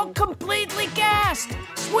all completely gassed.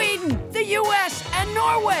 Sweden, the U.S., and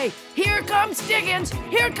Norway. Here comes Diggins.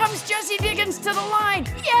 Here comes Jessie Diggins to the line.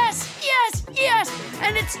 Yes, yes, yes.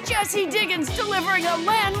 And it's Jessie Diggins delivering a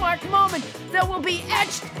landmark moment that will be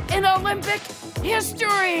etched in Olympic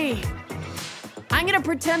history. I'm going to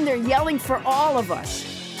pretend they're yelling for all of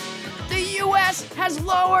us. The U.S. has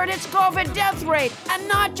lowered its COVID death rate, and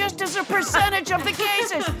not just as a percentage of the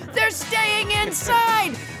cases. They're staying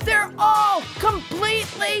inside. They're all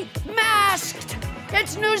completely masked.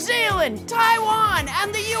 It's New Zealand, Taiwan,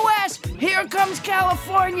 and the U.S. Here comes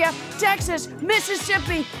California, Texas,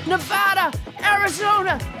 Mississippi, Nevada,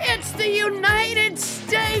 Arizona. It's the United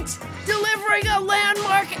States delivering a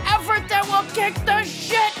landmark effort that will kick the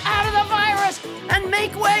shit out of the virus and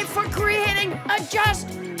make way for creating a just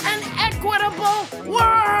and equitable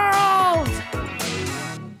world!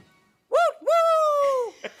 Woo,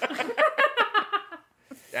 woo!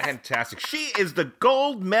 Fantastic. She is the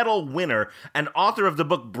gold medal winner and author of the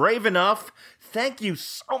book Brave Enough. Thank you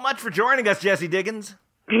so much for joining us, Jessie Diggins.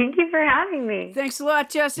 Thank you for having me. Thanks a lot,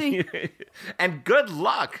 Jessie. And good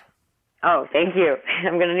luck. Oh, thank you.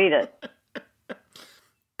 I'm going to need it.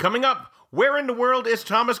 Coming up, where in the world is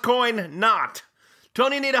Thomas Coyne not?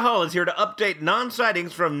 Tony Nita-Hull is here to update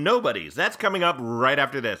non-sightings from nobodies. That's coming up right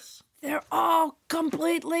after this. They're all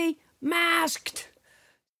completely masked.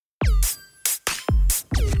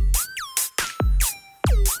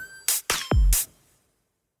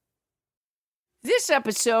 This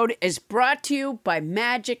episode is brought to you by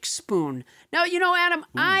Magic Spoon. Now, you know, Adam,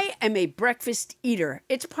 I am a breakfast eater.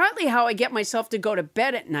 It's partly how I get myself to go to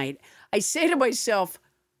bed at night. I say to myself,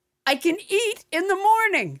 I can eat in the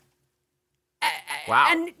morning. Wow.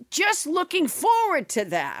 And just looking forward to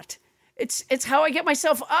that. It's how I get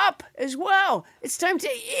myself up as well. It's time to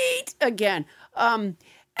eat again.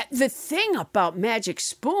 The thing about Magic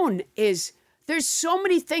Spoon is there's so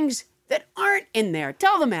many things that aren't in there.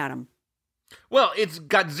 Tell them, Adam. Well, it's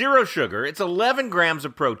got 0 sugar, it's 11 grams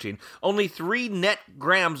of protein, only 3 net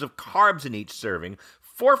grams of carbs in each serving,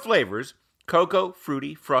 4 flavors, cocoa,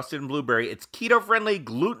 fruity, frosted, and blueberry. It's keto-friendly,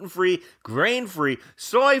 gluten-free, grain-free,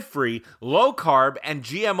 soy-free, low-carb, and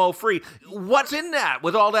GMO-free. What's in that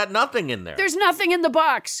with all that nothing in there? There's nothing in the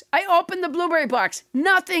box. I opened the blueberry box.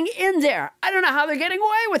 Nothing in there. I don't know how they're getting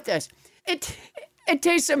away with this. It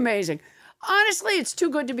tastes amazing. Honestly, it's too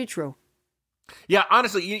good to be true. Yeah,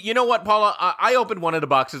 honestly, you know what, Paula? I opened one of the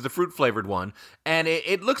boxes, the fruit-flavored one, and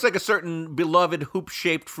it looks like a certain beloved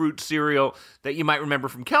hoop-shaped fruit cereal that you might remember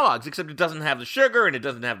from Kellogg's, except it doesn't have the sugar, and it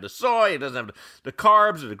doesn't have the soy, it doesn't have the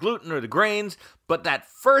carbs, or the gluten, or the grains, but that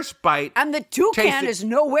first bite... And the toucan is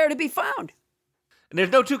nowhere to be found. And there's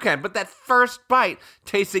no toucan, but that first bite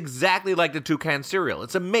tastes exactly like the toucan cereal.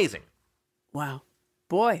 It's amazing. Wow.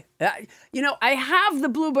 Boy. You know, I have the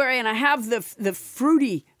blueberry, and I have the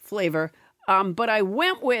fruity flavor. but I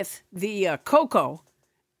went with the cocoa,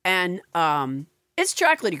 and it's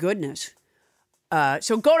chocolatey goodness.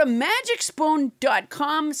 So go to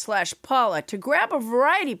magicspoon.com/Paula to grab a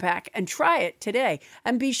variety pack and try it today.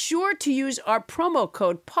 And be sure to use our promo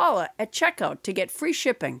code Paula at checkout to get free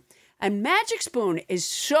shipping. And Magic Spoon is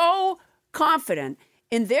so confident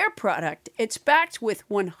in their product, it's backed with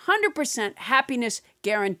 100% happiness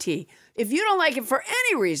guarantee. If you don't like it for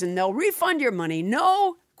any reason, they'll refund your money.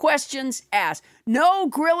 No questions asked. No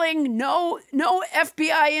grilling, no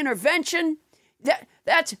FBI intervention.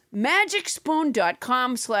 That's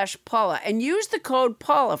magicspoon.com/Paula and use the code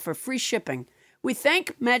Paula for free shipping. We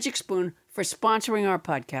thank Magic Spoon for sponsoring our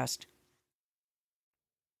podcast.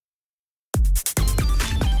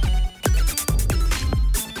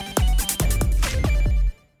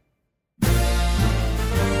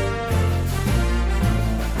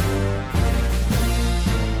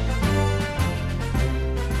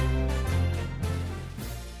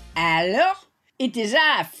 Alors, it is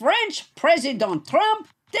I, French President Trump,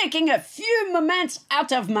 taking a few moments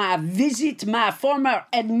out of my former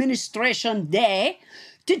administration day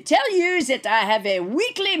to tell you that I have a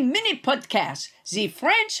weekly mini podcast, the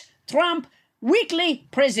French Trump Weekly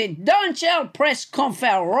Presidential Press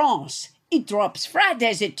Conference. It drops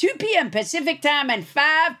Fridays at 2 p.m. Pacific Time and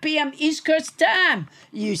 5 p.m. East Coast Time.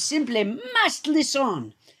 You simply must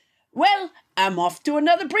listen. Well, I'm off to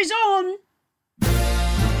another prison.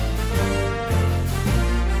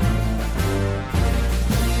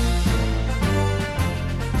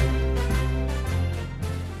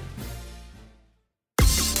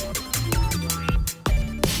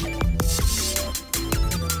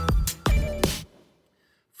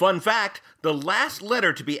 Fun fact, the last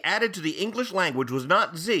letter to be added to the English language was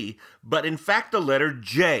not Z, but in fact the letter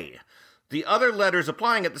J. The other letters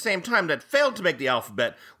applying at the same time that failed to make the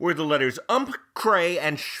alphabet were the letters cray,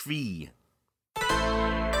 and schwie.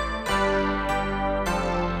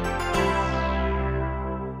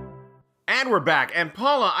 And we're back. And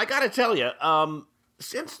Paula, I gotta tell you,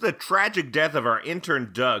 since the tragic death of our intern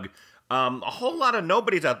Doug, a whole lot of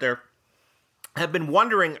nobodies out there have been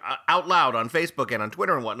wondering out loud on Facebook and on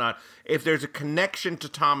Twitter and whatnot if there's a connection to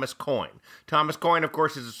Thomas Coyne. Thomas Coyne, of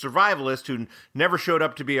course, is a survivalist who never showed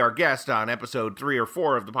up to be our guest on episode 3 or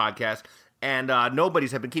 4 of the podcast, and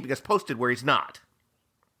nobodies have been keeping us posted where he's not.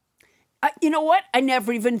 You know what? I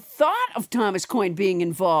never even thought of Thomas Coyne being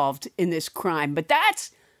involved in this crime, but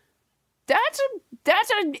that's a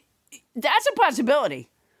possibility.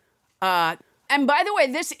 And by the way,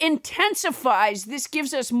 this intensifies, this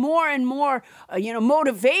gives us more and more,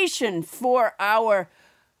 motivation for our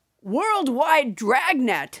worldwide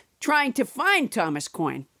dragnet trying to find Thomas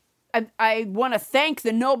Coyne. I want to thank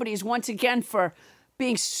the nobodies once again for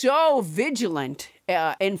being so vigilant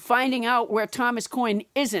in finding out where Thomas Coyne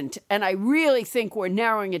isn't. And I really think we're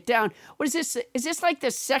narrowing it down. What is this? Is this like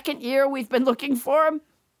the second year we've been looking for him?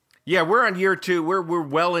 Yeah, we're on year 2. We're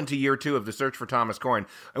well into year 2 of the search for Thomas Coyne,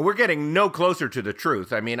 and we're getting no closer to the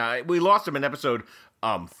truth. I mean, we lost him in episode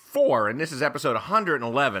 4, and this is episode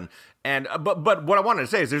 111. And but what I wanted to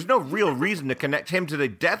say is there's no real reason to connect him to the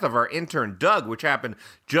death of our intern Doug, which happened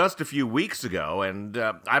just a few weeks ago, and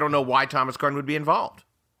I don't know why Thomas Coyne would be involved.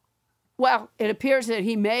 Well, it appears that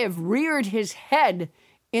he may have reared his head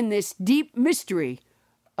in this deep mystery,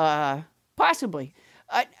 possibly.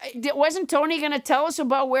 Wasn't Tony going to tell us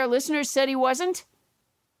about where listeners said he wasn't?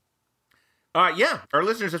 Yeah. Our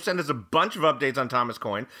listeners have sent us a bunch of updates on Thomas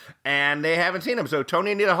Coyne, and they haven't seen him. So,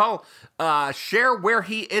 Tony and Nita Hull, share where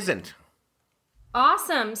he isn't.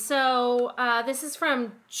 Awesome. So, this is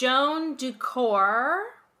from Joan Ducour.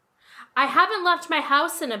 I haven't left my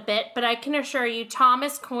house in a bit, but I can assure you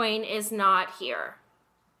Thomas Coyne is not here.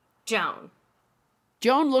 Joan,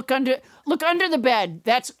 look under the bed.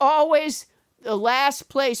 That's always the last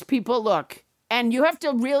place people look. And you have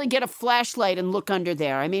to really get a flashlight and look under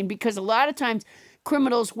there. I mean, because a lot of times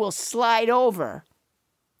criminals will slide over.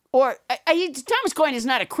 Or, Thomas Coyne is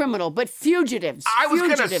not a criminal, but fugitives. I was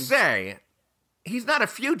going to say, he's not a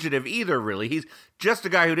fugitive either, really. He's just a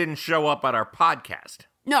guy who didn't show up at our podcast.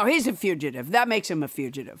 No, he's a fugitive. That makes him a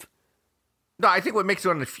fugitive. No, I think what makes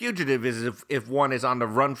one a fugitive is if one is on the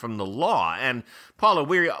run from the law. And, Paula,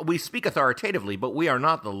 we speak authoritatively, but we are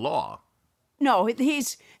not the law. No,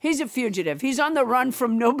 he's a fugitive. He's on the run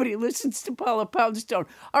from nobody listens to Paula Poundstone.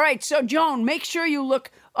 All right, so Joan, make sure you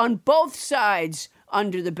look on both sides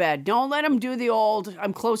under the bed. Don't let him do the old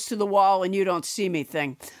I'm close to the wall and you don't see me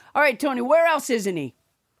thing. All right, Tony, where else isn't he?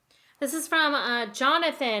 This is from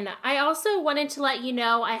Jonathan. I also wanted to let you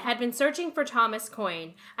know I had been searching for Thomas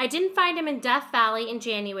Coyne. I didn't find him in Death Valley in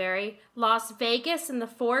January, Las Vegas in the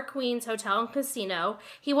Four Queens Hotel and Casino.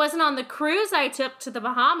 He wasn't on the cruise I took to the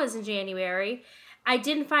Bahamas in January. I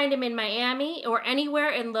didn't find him in Miami or anywhere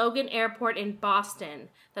in Logan Airport in Boston.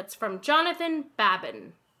 That's from Jonathan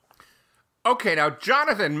Babin. Okay, now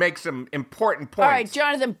Jonathan makes some important points. All right,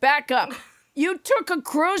 Jonathan, back up. You took a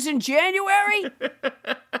cruise in January?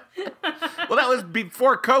 Well, that was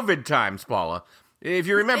before COVID times, Paula. If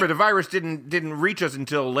you remember, the virus didn't reach us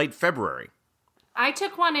until late February. I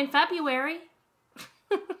took one in February.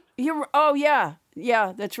 Oh, yeah.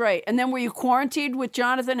 Yeah, that's right. And then were you quarantined with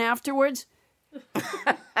Jonathan afterwards?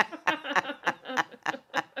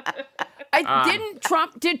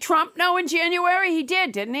 Did Trump know in January? He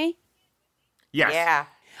did, didn't he? Yes. Yeah.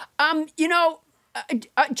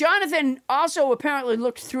 Jonathan also apparently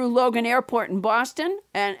looked through Logan Airport in Boston,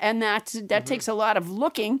 and that takes a lot of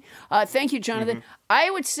looking. Thank you, Jonathan. I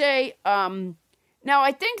would say, now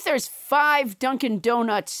I think there's 5 Dunkin'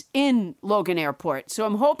 Donuts in Logan Airport, so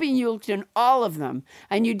I'm hoping you looked in all of them,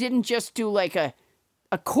 and you didn't just do like a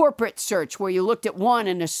corporate search where you looked at one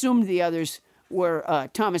and assumed the others were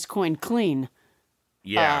Thomas Coyne clean.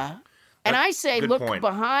 Yeah. And I say look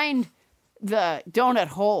behind the donut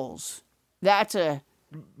holes.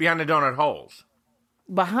 Behind the donut holes.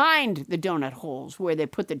 Behind the donut holes, where they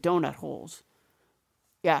put the donut holes.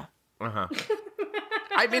 Yeah. Uh-huh.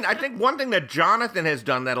 I mean, I think one thing that Jonathan has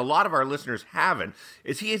done that a lot of our listeners haven't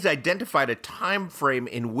is he has identified a time frame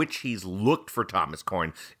in which he's looked for Thomas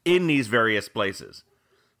Coyne in these various places.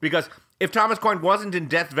 Because if Thomas Coyne wasn't in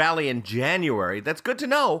Death Valley in January, that's good to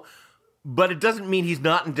know, but it doesn't mean he's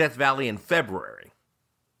not in Death Valley in February.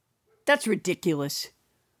 That's ridiculous.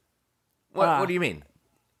 What do you mean?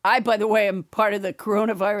 I, by the way, am part of the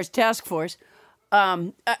coronavirus task force.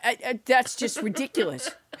 That's just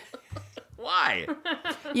ridiculous. Why?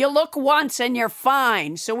 You look once and you're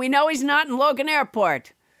fine. So we know he's not in Logan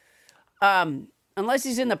Airport. Unless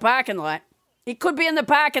he's in the parking lot. He could be in the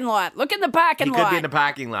parking lot. Look in the parking lot. He could be in the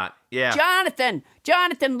parking lot. Yeah. Jonathan,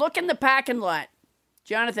 look in the parking lot.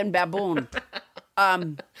 Jonathan Baboon.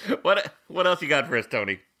 What else you got for us,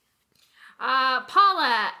 Tony?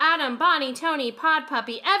 Paula, Adam, Bonnie, Tony, Pod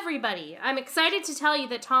Puppy, everybody. I'm excited to tell you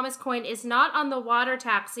that Thomas Coyne is not on the water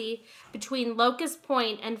taxi between Locust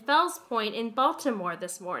Point and Fells Point in Baltimore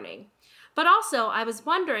this morning. But also, I was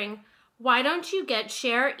wondering, why don't you get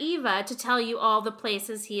Cher Eva to tell you all the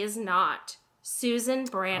places he is not? Susan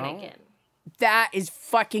Brannigan. That is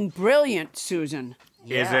fucking brilliant, Susan.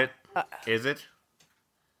 Yeah. Is it? Is it?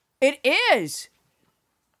 It is.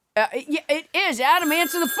 Yeah, it is. Adam,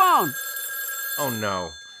 answer the phone. Oh, no.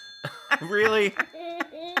 Really?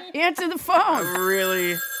 Answer the phone.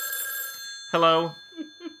 Really? Hello?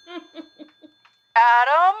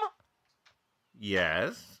 Adam?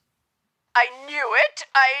 Yes? I knew it.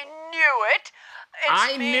 I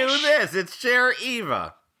knew this. It's Cher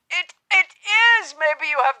Eva. It is. Maybe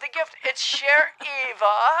you have the gift. It's Cher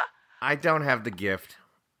Eva. I don't have the gift.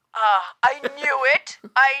 I knew it.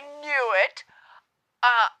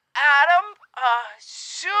 Adam,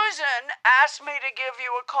 Susan asked me to give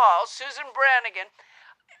you a call. Susan Brannigan.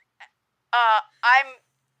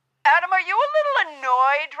 Adam, are you a little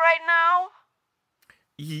annoyed right now?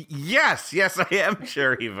 Yes, I am,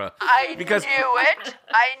 Cher Eva. I knew it.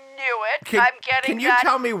 I'm getting Can you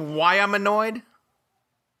tell me why I'm annoyed?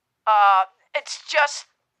 It's just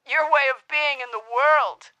your way of being in the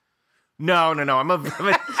world. No.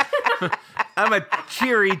 I'm a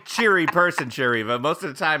cheery person, Cher Eva. Most of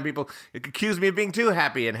the time, people accuse me of being too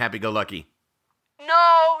happy and happy-go-lucky.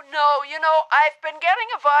 No. I've been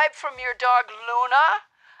getting a vibe from your dog, Luna,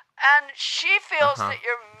 and she feels that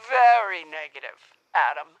you're very negative,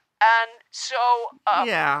 Adam. And so,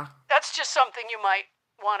 yeah, that's just something you might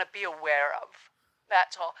want to be aware of.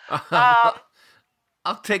 That's all.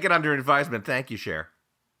 I'll take it under advisement. Thank you, Cher.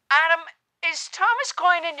 Adam, is Thomas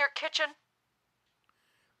Coyne in your kitchen?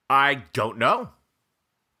 I don't know.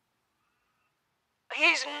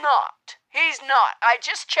 He's not. I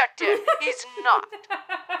just checked in. He's not.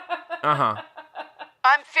 Uh-huh.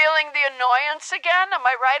 I'm feeling the annoyance again. Am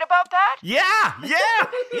I right about that? Yeah,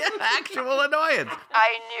 actual annoyance.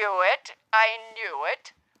 I knew it.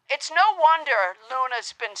 It's no wonder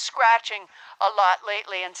Luna's been scratching a lot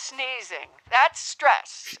lately and sneezing. That's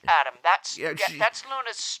stress, Adam. That's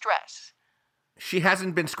Luna's stress. She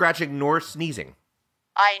hasn't been scratching nor sneezing.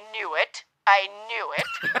 I knew it.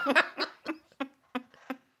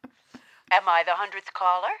 Am I the 100th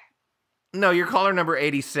caller? No, you're caller number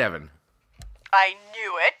 87. I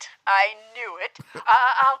knew it.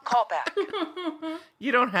 I'll call back.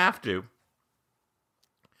 You don't have to.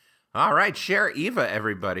 All right, share Eva,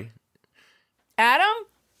 everybody. Adam?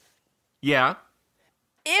 Yeah?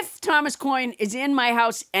 If Thomas Coyne is in my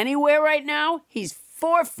house anywhere right now, he's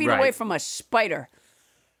 4 feet Right. away from a spider.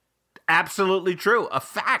 Absolutely true. A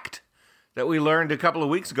fact that we learned a couple of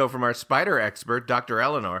weeks ago from our spider expert, Dr.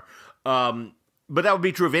 Eleanor. But that would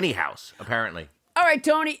be true of any house, apparently. All right,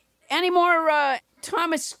 Tony, any more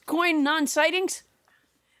Thomas Coyne non-sightings?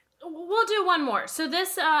 We'll do one more. So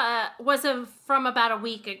this was from about a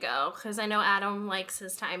week ago, because I know Adam likes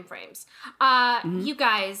his time frames. You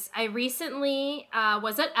guys, I recently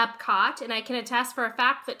was at Epcot, and I can attest for a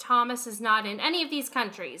fact that Thomas is not in any of these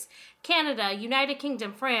countries. Canada, United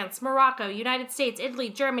Kingdom, France, Morocco, United States, Italy,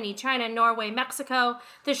 Germany, China, Norway, Mexico.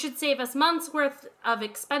 This should save us months' worth of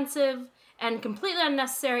expensive and completely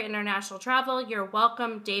unnecessary international travel. You're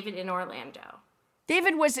welcome, David in Orlando.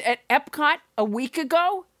 David was at Epcot a week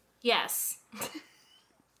ago? Yes.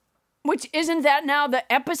 Which isn't that now the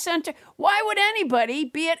epicenter? Why would anybody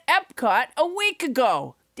be at Epcot a week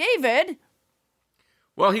ago? David?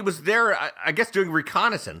 Well, he was there, I guess, doing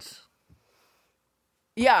reconnaissance.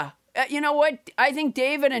 Yeah. You know what? I think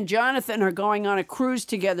David and Jonathan are going on a cruise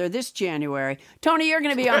together this January. Tony, you're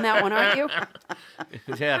going to be on that one, aren't you?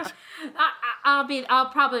 Yeah. I'll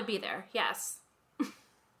probably be there. Yes.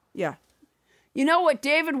 Yeah. You know what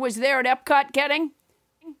David was there at Epcot getting?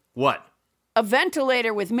 What? A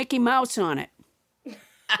ventilator with Mickey Mouse on it.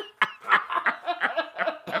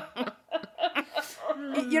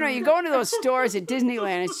 You know, you go into those stores at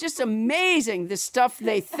Disneyland, it's just amazing the stuff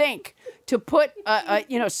they think to put,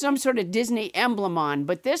 some sort of Disney emblem on.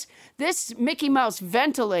 But this Mickey Mouse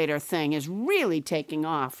ventilator thing is really taking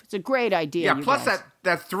off. It's a great idea. Yeah, plus that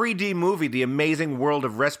 3D movie, The Amazing World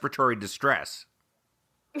of Respiratory Distress.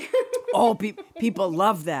 Oh, people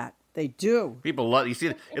love that. They do. People love, you see,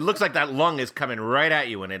 it looks like that lung is coming right at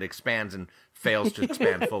you when it expands and fails to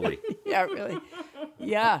expand fully. Yeah, really.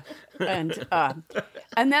 Yeah. And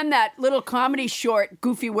then that little comedy short,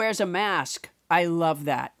 Goofy Wears a Mask. I love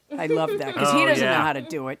that. Because he doesn't know how to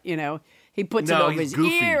do it, you know. He puts it over his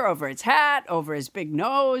ear, over his hat, over his big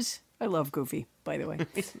nose. I love Goofy, by the way.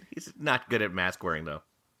 He's not good at mask wearing, though.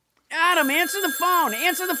 Adam, answer the phone.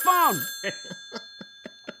 Answer the phone.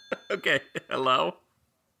 Okay, hello?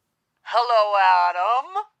 Hello,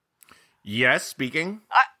 Adam. Yes, speaking.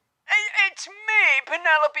 It's me,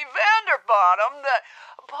 Penelope Vanderbottom, the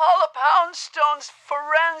Paula Poundstone's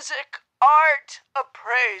forensic art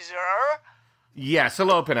appraiser. Yes,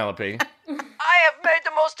 hello, Penelope. I have made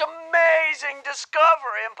the most amazing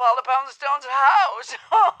discovery in Paula Poundstone's house.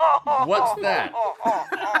 What's that?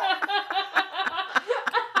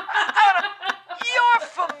 Adam, you're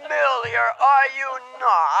familiar, are you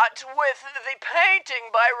not, with the painting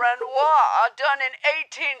by Renoir done in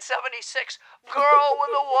 1876, Girl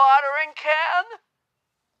with a Watering Can?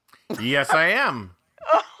 Yes, I am.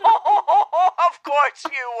 Of course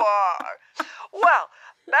you are. Well,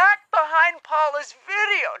 back behind Paula's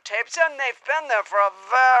videotapes, and they've been there for a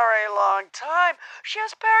very long time, she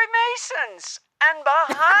has Perry Masons. And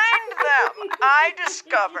behind them, I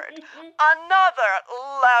discovered another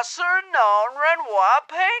lesser-known Renoir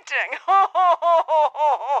painting.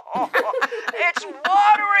 It's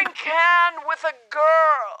Watering Can with a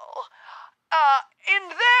Girl. In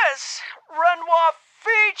this, Renoir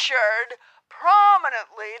featured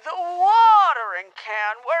prominently the watering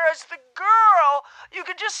can, whereas the girl, you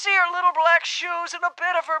could just see her little black shoes and a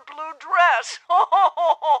bit of her blue dress.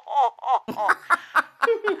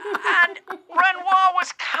 And Renoir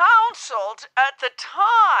was counseled at the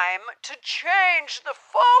time to change the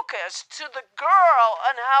focus to the girl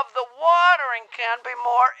and have the watering can be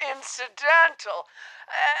more incidental.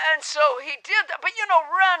 And so he did that. But you know,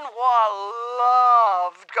 Renoir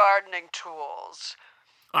loved gardening tools.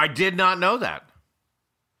 I did not know that.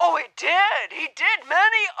 Oh, he did. He did.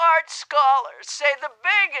 Many art scholars say the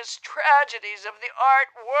biggest tragedies of the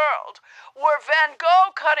art world were Van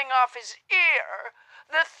Gogh cutting off his ear,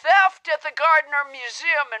 the theft at the Gardner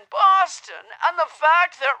Museum in Boston, and the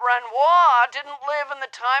fact that Renoir didn't live in the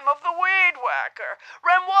time of the weed whacker.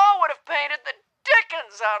 Renoir would have painted the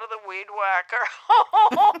dickens out of the weed whacker.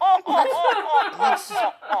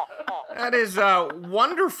 That is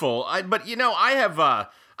wonderful. But you know,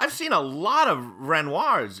 I've seen a lot of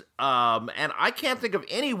Renoirs, and I can't think of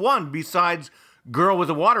any one besides Girl with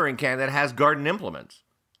a Watering Can that has garden implements.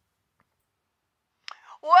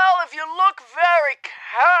 Well, if you look very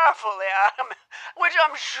carefully at him, which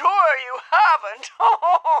I'm sure you haven't,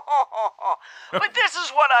 but this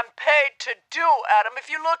is what I'm paid to do, Adam.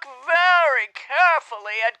 If you look very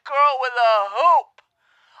carefully at Girl with a Hoop,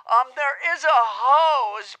 there is a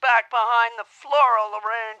hose back behind the floral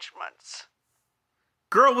arrangements.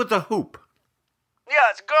 Girl with the Hoop.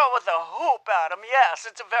 Yes, Girl with a Hoop, Adam. Yes,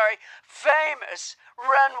 it's a very famous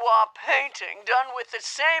Renoir painting done with the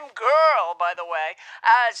same girl, by the way,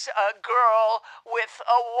 as a Girl with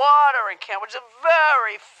a Watering Can, which is a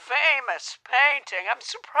very famous painting. I'm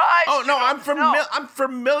surprised. Oh no, I'm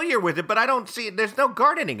familiar with it, but I don't see it. There's no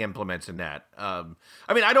gardening implements in that. I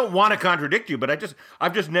mean, I don't want to contradict you, but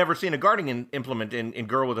I've just never seen a gardening implement in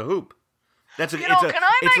Girl with a Hoop. It's a little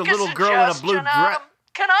girl in a blue dress.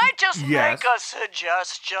 Can I just make a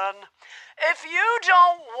suggestion? If you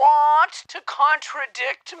don't want to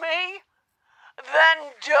contradict me,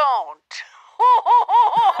 then don't.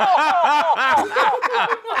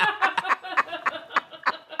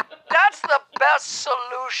 That's the best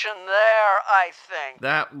solution there, I think.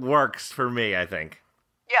 That works for me, I think.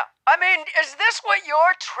 Yeah. I mean, is this what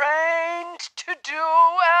you're trained to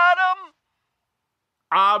do, Adam?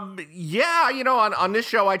 Yeah, on this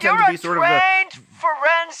show I tend to be sort of You're a trained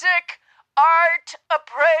forensic art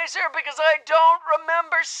appraiser because I don't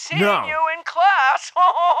remember seeing you in class.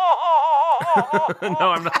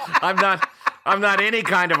 No, I'm not any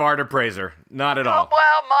kind of art appraiser. Not at all.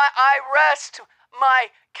 Well, I rest my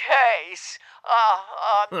case.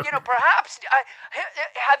 Perhaps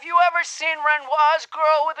have you ever seen Renoir's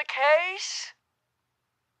Girl with a Case?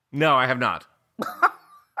 No, I have not. That's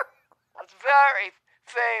a very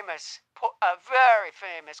famous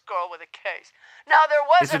Girl with a Case. Now there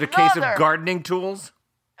was Is it a case of gardening tools?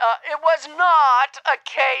 It was not a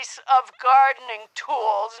case of gardening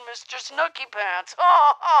tools, Mr. Snooky Pants.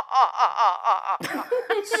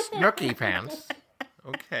 Snooky Pants?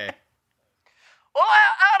 Okay. Well,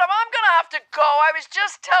 Adam, I'm going to have to go. I was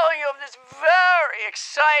just telling you of this very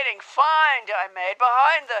exciting find I made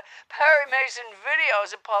behind the Perry Mason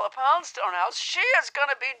videos at Paula Poundstone house. She is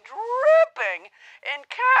going to be dripping in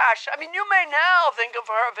cash. I mean, you may now think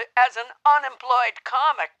of her as an unemployed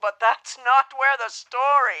comic, but that's not where the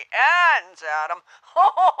story ends, Adam.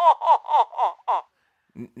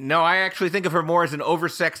 No, I actually think of her more as an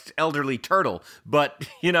oversexed elderly turtle. But,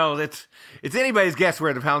 it's anybody's guess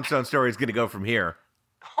where the Poundstone story is going to go from here.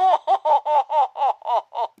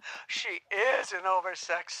 She is an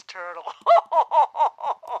oversexed turtle.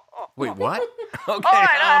 Wait, what? Okay. All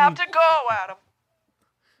right, I have to go, Adam.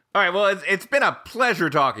 All right, well, it's been a pleasure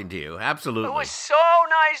talking to you. Absolutely. It was so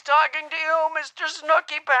nice talking to you, Mr.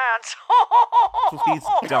 Snooky Pants. Please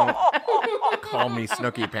don't call me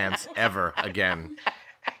Snooky Pants ever again.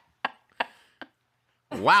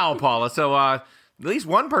 Wow, Paula. So at least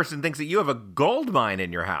one person thinks that you have a gold mine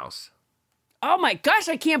in your house. Oh, my gosh,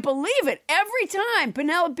 I can't believe it. Every time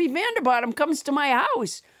Penelope Vanderbottom comes to my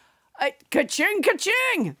house, ka-ching,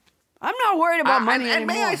 ka-ching. I'm not worried about money anymore. And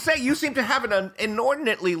may I say, you seem to have an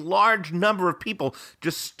inordinately large number of people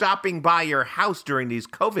just stopping by your house during these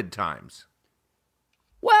COVID times.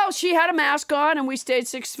 Well, she had a mask on, and we stayed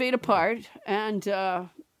 6 feet apart. And,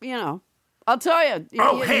 I'll tell you.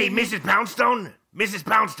 Hey, Mrs. Poundstone. Mrs.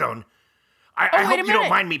 Poundstone. I hope you don't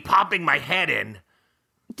mind me popping my head in.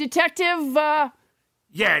 Detective,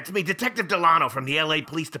 Yeah, it's me, Detective Delano from the L.A.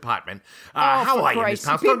 Police Department. How are you, Miss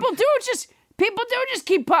Poundstone? People do just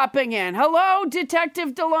keep popping in. Hello,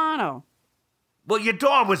 Detective Delano. Well, your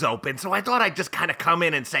door was open, so I thought I'd just kind of come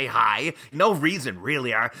in and say hi. No reason,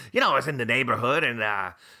 really. I was in the neighborhood, and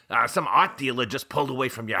some art dealer just pulled away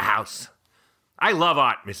from your house. I love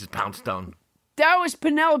art, Mrs. Poundstone. That was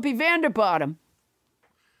Penelope Vanderbottom.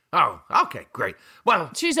 Oh, okay, great.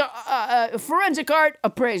 Well, she's a forensic art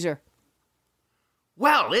appraiser.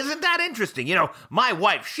 Well, isn't that interesting? My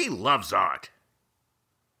wife, she loves art.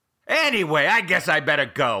 Anyway, I guess I better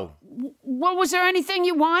go. Well, was there anything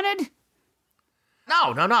you wanted?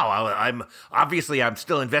 No. I'm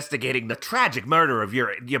still investigating the tragic murder of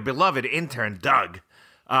your beloved intern, Doug.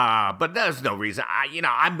 But there's no reason.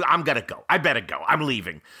 I'm gonna go. I better go. I'm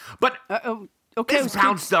leaving. But okay,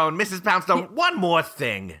 Mrs. Poundstone, one more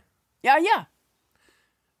thing. Yeah.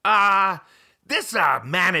 This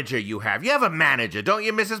manager you have a manager, don't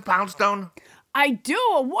you, Mrs. Poundstone? I do,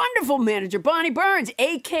 a wonderful manager, Bonnie Burns,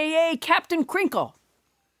 a.k.a. Captain Crinkle.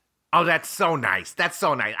 Oh, that's so nice. There's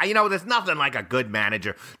nothing like a good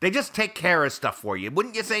manager. They just take care of stuff for you.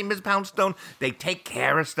 Wouldn't you say, Miss Poundstone, they take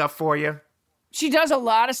care of stuff for you? She does a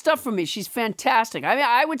lot of stuff for me. She's fantastic. I mean,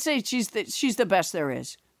 I would say she's the best there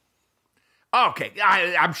is. Okay,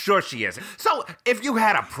 I'm sure she is. So if you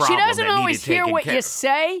had a problem She doesn't that always needed hear taken what care you of-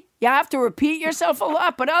 say. You have to repeat yourself a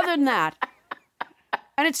lot, but other than that,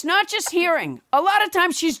 and it's not just hearing. A lot of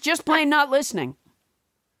times she's just plain not listening.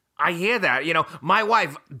 I hear that. You know, my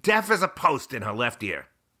wife, deaf as a post in her left ear.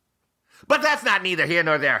 But that's not neither here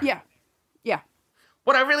nor there. Yeah.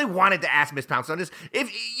 What I really wanted to ask Miss Poundstone is,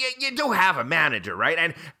 if you do have a manager,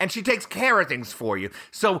 right? And she takes care of things for you.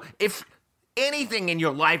 So if anything in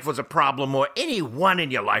your life was a problem, or anyone in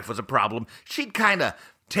your life was a problem, she'd kind of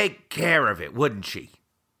take care of it, wouldn't she?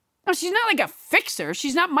 No, she's not like a fixer.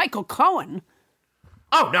 She's not Michael Cohen.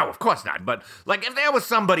 Oh no, of course not. But like, if there was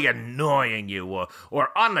somebody annoying you, or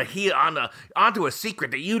onto a secret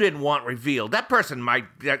that you didn't want revealed, that person might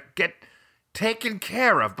get taken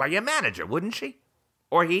care of by your manager, wouldn't she?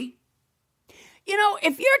 Or he? You know,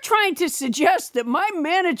 if you're trying to suggest that my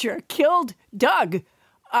manager killed Doug,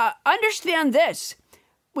 understand this.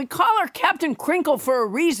 We call her Captain Crinkle for a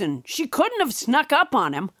reason. She couldn't have snuck up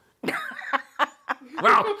on him.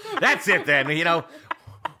 Well, that's it then. You know,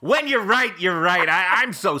 when you're right, you're right.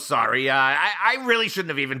 I'm so sorry. I really shouldn't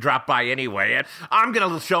have even dropped by anyway. And I'm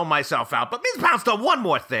going to show myself out. But Ms. Poundstone, one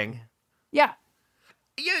more thing. Yeah.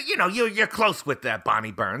 You know, you're close with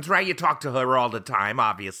Bonnie Burns, right? You talk to her all the time,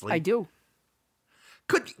 obviously. I do.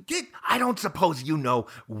 I don't suppose you know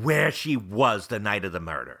where she was the night of the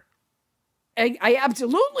murder. I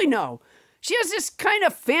absolutely know. She has this kind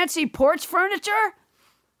of fancy porch furniture.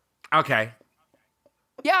 Okay.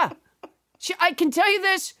 Yeah. I can tell you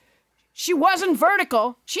this. She wasn't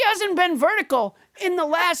vertical. She hasn't been vertical in the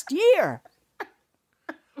last year.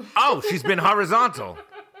 Oh, she's been horizontal.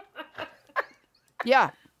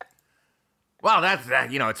 Yeah. Well, that's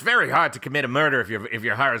it's very hard to commit a murder if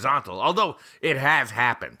you're horizontal, although it has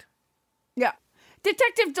happened. Yeah.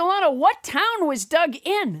 Detective Delano, what town was Doug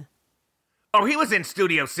in? Oh, he was in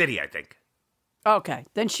Studio City, I think. Okay,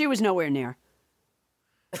 then she was nowhere near.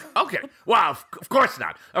 Okay. Well, of course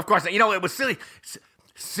not. Of course not. You know, it was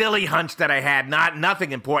silly hunch that I had.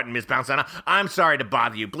 Nothing important, Miss Poundstone. I'm sorry to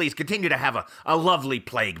bother you. Please continue to have a lovely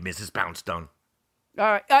plague, Mrs. Poundstone.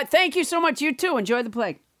 All right. Thank you so much. You too. Enjoy the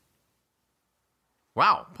plague.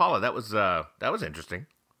 Wow, Paula, that was interesting.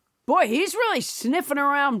 Boy, he's really sniffing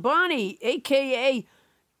around Bonnie,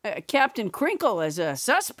 a.k.a. Captain Crinkle, as a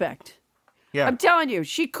suspect. Yeah. I'm telling you,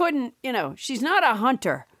 she couldn't, she's not a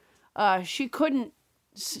hunter. She couldn't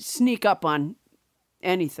sneak up on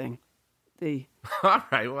anything. All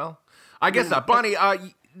right, well, I guess not. Bonnie,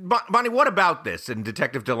 Bonnie, what about this and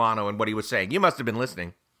Detective Delano and what he was saying? You must have been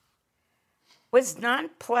listening. Was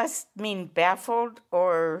nonplussed mean baffled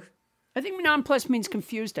or... I think nonplussed means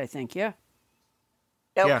confused, I think, yeah.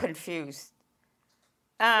 No, Yeah. confused.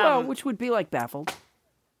 Well, which would be like baffled.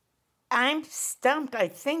 I'm stumped. I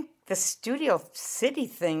think the Studio City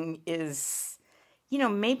thing is,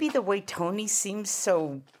 maybe the way Tony seems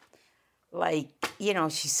so,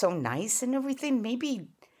 she's so nice and everything. Maybe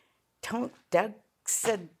Doug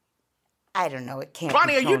said, I don't know, it can't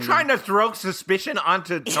Bonnie, be are you Tony. trying to throw suspicion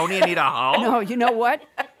onto Tony Anita Hall? No, you know what?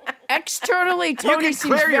 Externally, Tony You can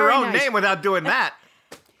seems clear your very own nice. name without doing that.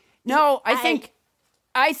 No, I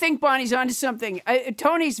think Bonnie's onto something.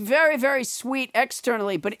 Tony's very, very sweet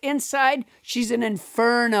externally, but inside, she's an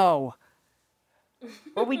inferno.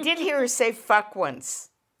 Well, we did hear her say fuck once.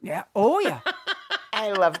 Yeah. Oh, yeah.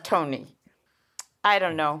 I love Tony. I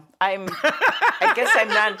don't know. I guess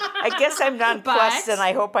I'm nonplussed, But- and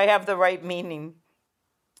I hope I have the right meaning.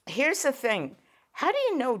 Here's the thing. How do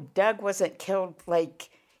you know Doug wasn't killed,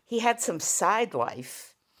 he had some side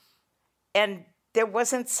life, and there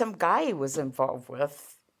wasn't some guy he was involved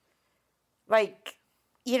with?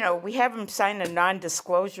 We have him sign a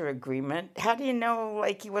non-disclosure agreement. How do you know,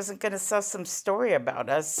 he wasn't going to sell some story about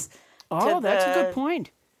us? Oh, that's a good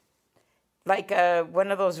point.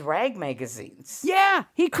 One of those rag magazines. Yeah,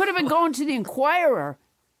 he could have been going to the Inquirer.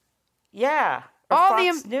 Yeah. Or All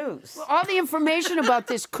the Fox News. All the information about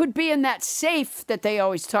this could be in that safe that they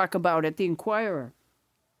always talk about at the Inquirer.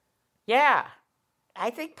 Yeah. I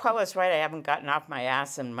think Paula's right. I haven't gotten off my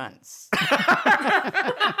ass in months.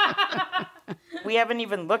 We haven't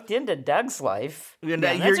even looked into Doug's life.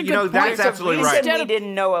 that's a good point. That's absolutely right. We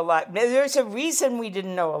didn't know a lot. There's a reason we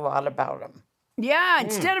didn't know a lot about him. Yeah,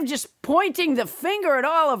 instead of just pointing the finger at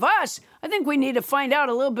all of us, I think we need to find out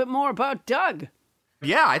a little bit more about Doug.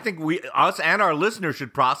 Yeah, I think us and our listeners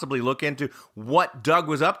should possibly look into what Doug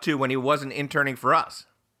was up to when he wasn't interning for us.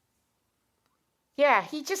 Yeah,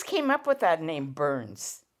 he just came up with that name,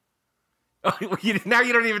 Burns. Now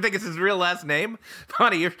you don't even think it's his real last name?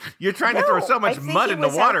 Honey, you're trying to throw so much mud in the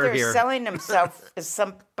He water was out there here. selling himself as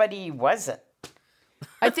somebody he wasn't.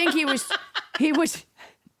 I think he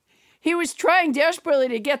He was trying desperately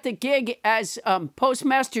to get the gig as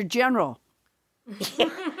Postmaster General.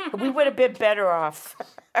 We would have been better off.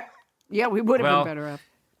 Yeah, we would have been better off.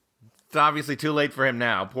 It's obviously too late for him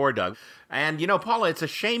now. Poor Doug. And, Paula, it's a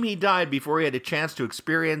shame he died before he had a chance to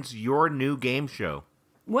experience your new game show.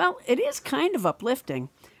 Well, it is kind of uplifting.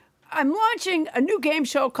 I'm launching a new game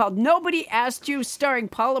show called Nobody Asked You, starring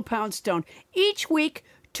Paula Poundstone. Each week,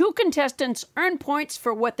 2 contestants earn points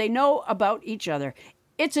for what they know about each other.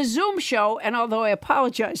 It's a Zoom show, and although I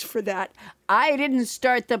apologize for that, I didn't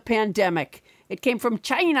start the pandemic. It came from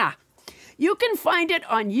China. You can find it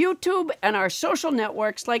on YouTube and our social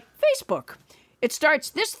networks like Facebook. It starts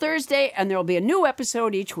this Thursday, and there will be a new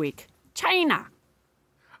episode each week. China.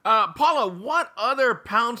 Paula, what other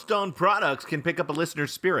Poundstone products can pick up a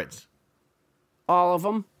listener's spirits? All of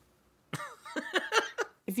them.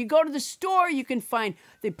 If you go to the store, you can find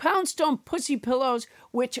the Poundstone Pussy Pillows,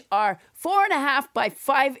 which are 4.5 by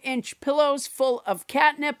 5-inch pillows full of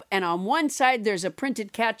catnip. And on one side, there's a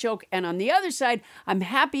printed cat joke. And on the other side, I'm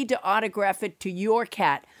happy to autograph it to your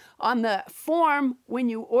cat. On the form, when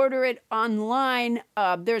you order it online,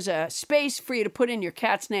 there's a space for you to put in your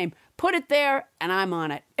cat's name. Put it there, and I'm on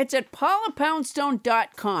it. It's at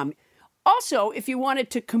paulapoundstone.com. Also, if you wanted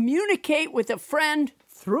to communicate with a friend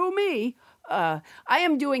through me, I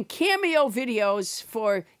am doing cameo videos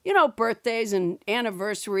for, birthdays and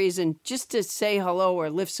anniversaries and just to say hello or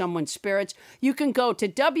lift someone's spirits. You can go to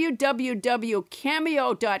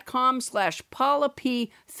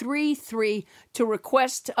www.cameo.com/PaulaP33 to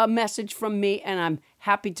request a message from me, and I'm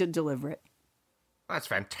happy to deliver it. That's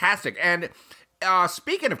fantastic. And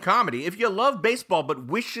speaking of comedy, if you love baseball but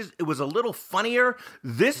wishes it was a little funnier,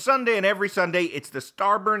 this Sunday and every Sunday, it's the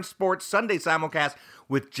Starburn Sports Sunday simulcast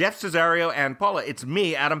with Jeff Cesario and Paula. It's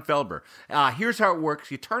me, Adam Felber. Here's how it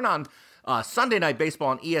works. You turn on Sunday Night Baseball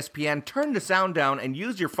on ESPN, turn the sound down, and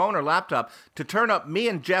use your phone or laptop to turn up me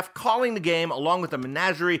and Jeff calling the game along with a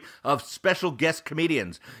menagerie of special guest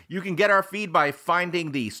comedians. You can get our feed by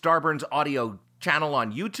finding the Starburn's audio channel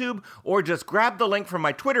on YouTube, or just grab the link from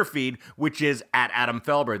my Twitter feed, which is at Adam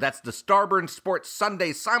Felber. That's the Starburn Sports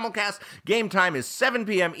Sunday simulcast. Game time is 7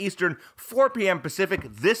 p.m. Eastern, 4 p.m. Pacific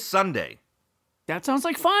this Sunday. That sounds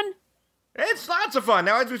like fun. It's lots of fun.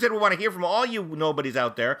 Now, as we said, we want to hear from all you nobodies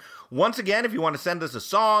out there. Once again, if you want to send us a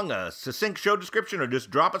song, a succinct show description, or just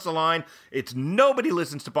drop us a line, it's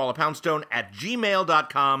nobodylistens-to-Paula-Poundstone at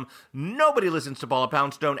gmail.com.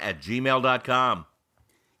 Nobodylistens-to-Paula-Poundstone at gmail.com.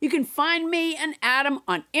 You can find me and Adam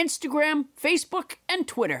on Instagram, Facebook, and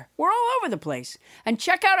Twitter. We're all over the place. And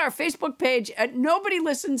check out our Facebook page at Nobody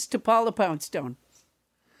Listens to Paula Poundstone.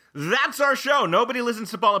 That's our show. Nobody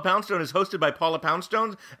Listens to Paula Poundstone is hosted by Paula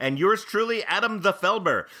Poundstone and yours truly, Adam the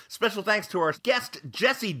Felber. Special thanks to our guest,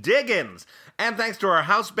 Jessie Diggins. And thanks to our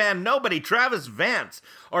house band, Nobody, Travis Vance.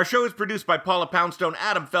 Our show is produced by Paula Poundstone,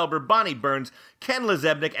 Adam Felber, Bonnie Burns, Ken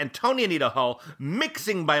Lezebnik, and Tony Anita Hull.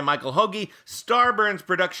 Mixing by Michael Hoagie. Starburns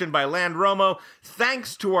production by Land Romo.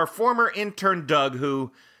 Thanks to our former intern, Doug,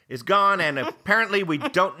 who is gone, and apparently we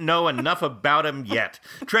don't know enough about him yet.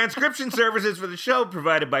 Transcription services for the show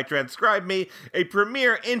provided by Transcribe Me, a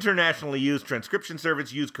premier internationally used transcription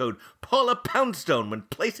service. Use code Paula Poundstone when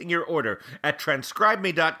placing your order at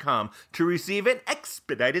transcribeme.com to receive an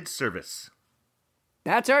expedited service.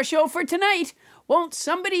 That's our show for tonight. Won't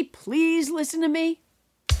somebody please listen to me?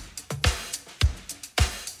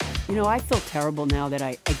 I feel terrible now that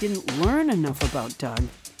I didn't learn enough about Doug.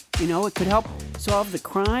 It could help solve the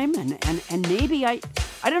crime, and maybe I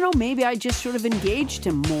don't know, maybe I just sort of engaged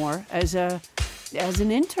him more as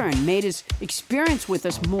an intern, made his experience with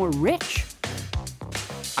us more rich.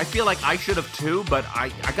 I feel like I should have too, but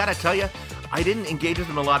I gotta tell you, I didn't engage with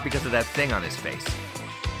him a lot because of that thing on his face.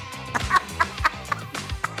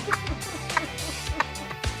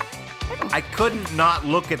 I couldn't not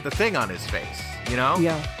look at the thing on his face, Yeah.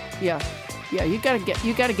 You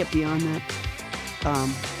gotta get beyond that.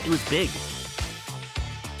 It was big.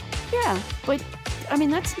 Yeah, but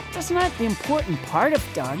that's not the important part of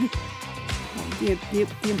Doug. The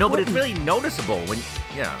important... No, but it's really noticeable when.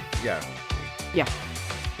 Yeah.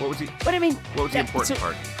 What was the? But what was the important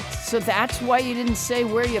part? So that's why you didn't say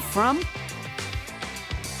where you're from?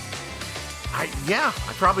 I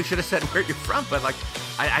probably should have said where you're from, but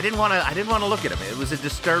I didn't want to look at him. It was a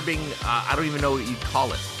disturbing. I don't even know what you'd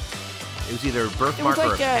call it. It was either a birthmark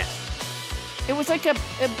or a pet. It was like a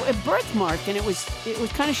birthmark, and it was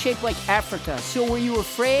kind of shaped like Africa. So were you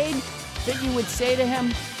afraid that you would say to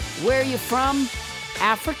him, "Where are you from?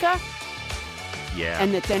 Africa?" Yeah.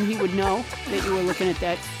 And that then he would know that you were looking at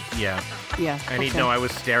that. Yeah. Yeah. And he'd know I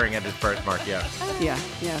was staring at his birthmark. Yeah. Yeah.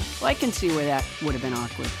 Well, I can see where that would have been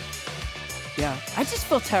awkward. Yeah, I just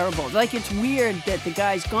feel terrible. Like, it's weird that the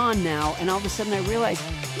guy's gone now, and all of a sudden I realize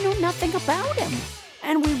I know nothing about him.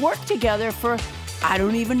 And we worked together for I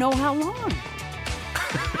don't even know how long.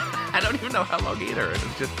 I don't even know how long either. It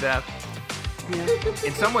was just, Yeah.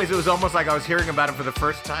 in some ways, it was almost like I was hearing about him for the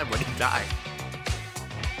first time when he died.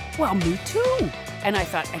 Well, me too. And I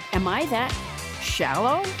thought, am I that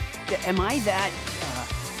shallow? Am I that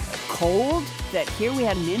cold? That here we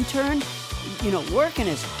had an intern, working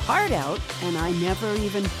his heart out, and I never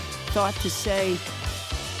even thought to say,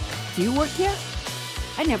 do you work here?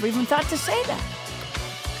 I never even thought to say that.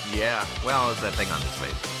 Yeah, well, it's that thing on his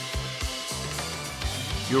face.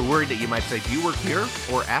 You were worried that you might say, do you work here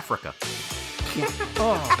or Africa? Yeah.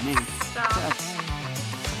 Oh, man. Stop.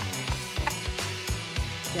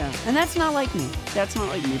 Yeah, and that's not like me. That's not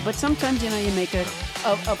like me. But sometimes, you make a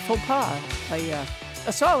faux pas,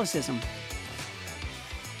 a solecism.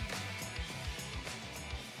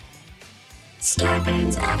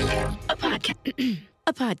 Starbane's Audio,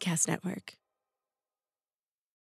 a podcast network.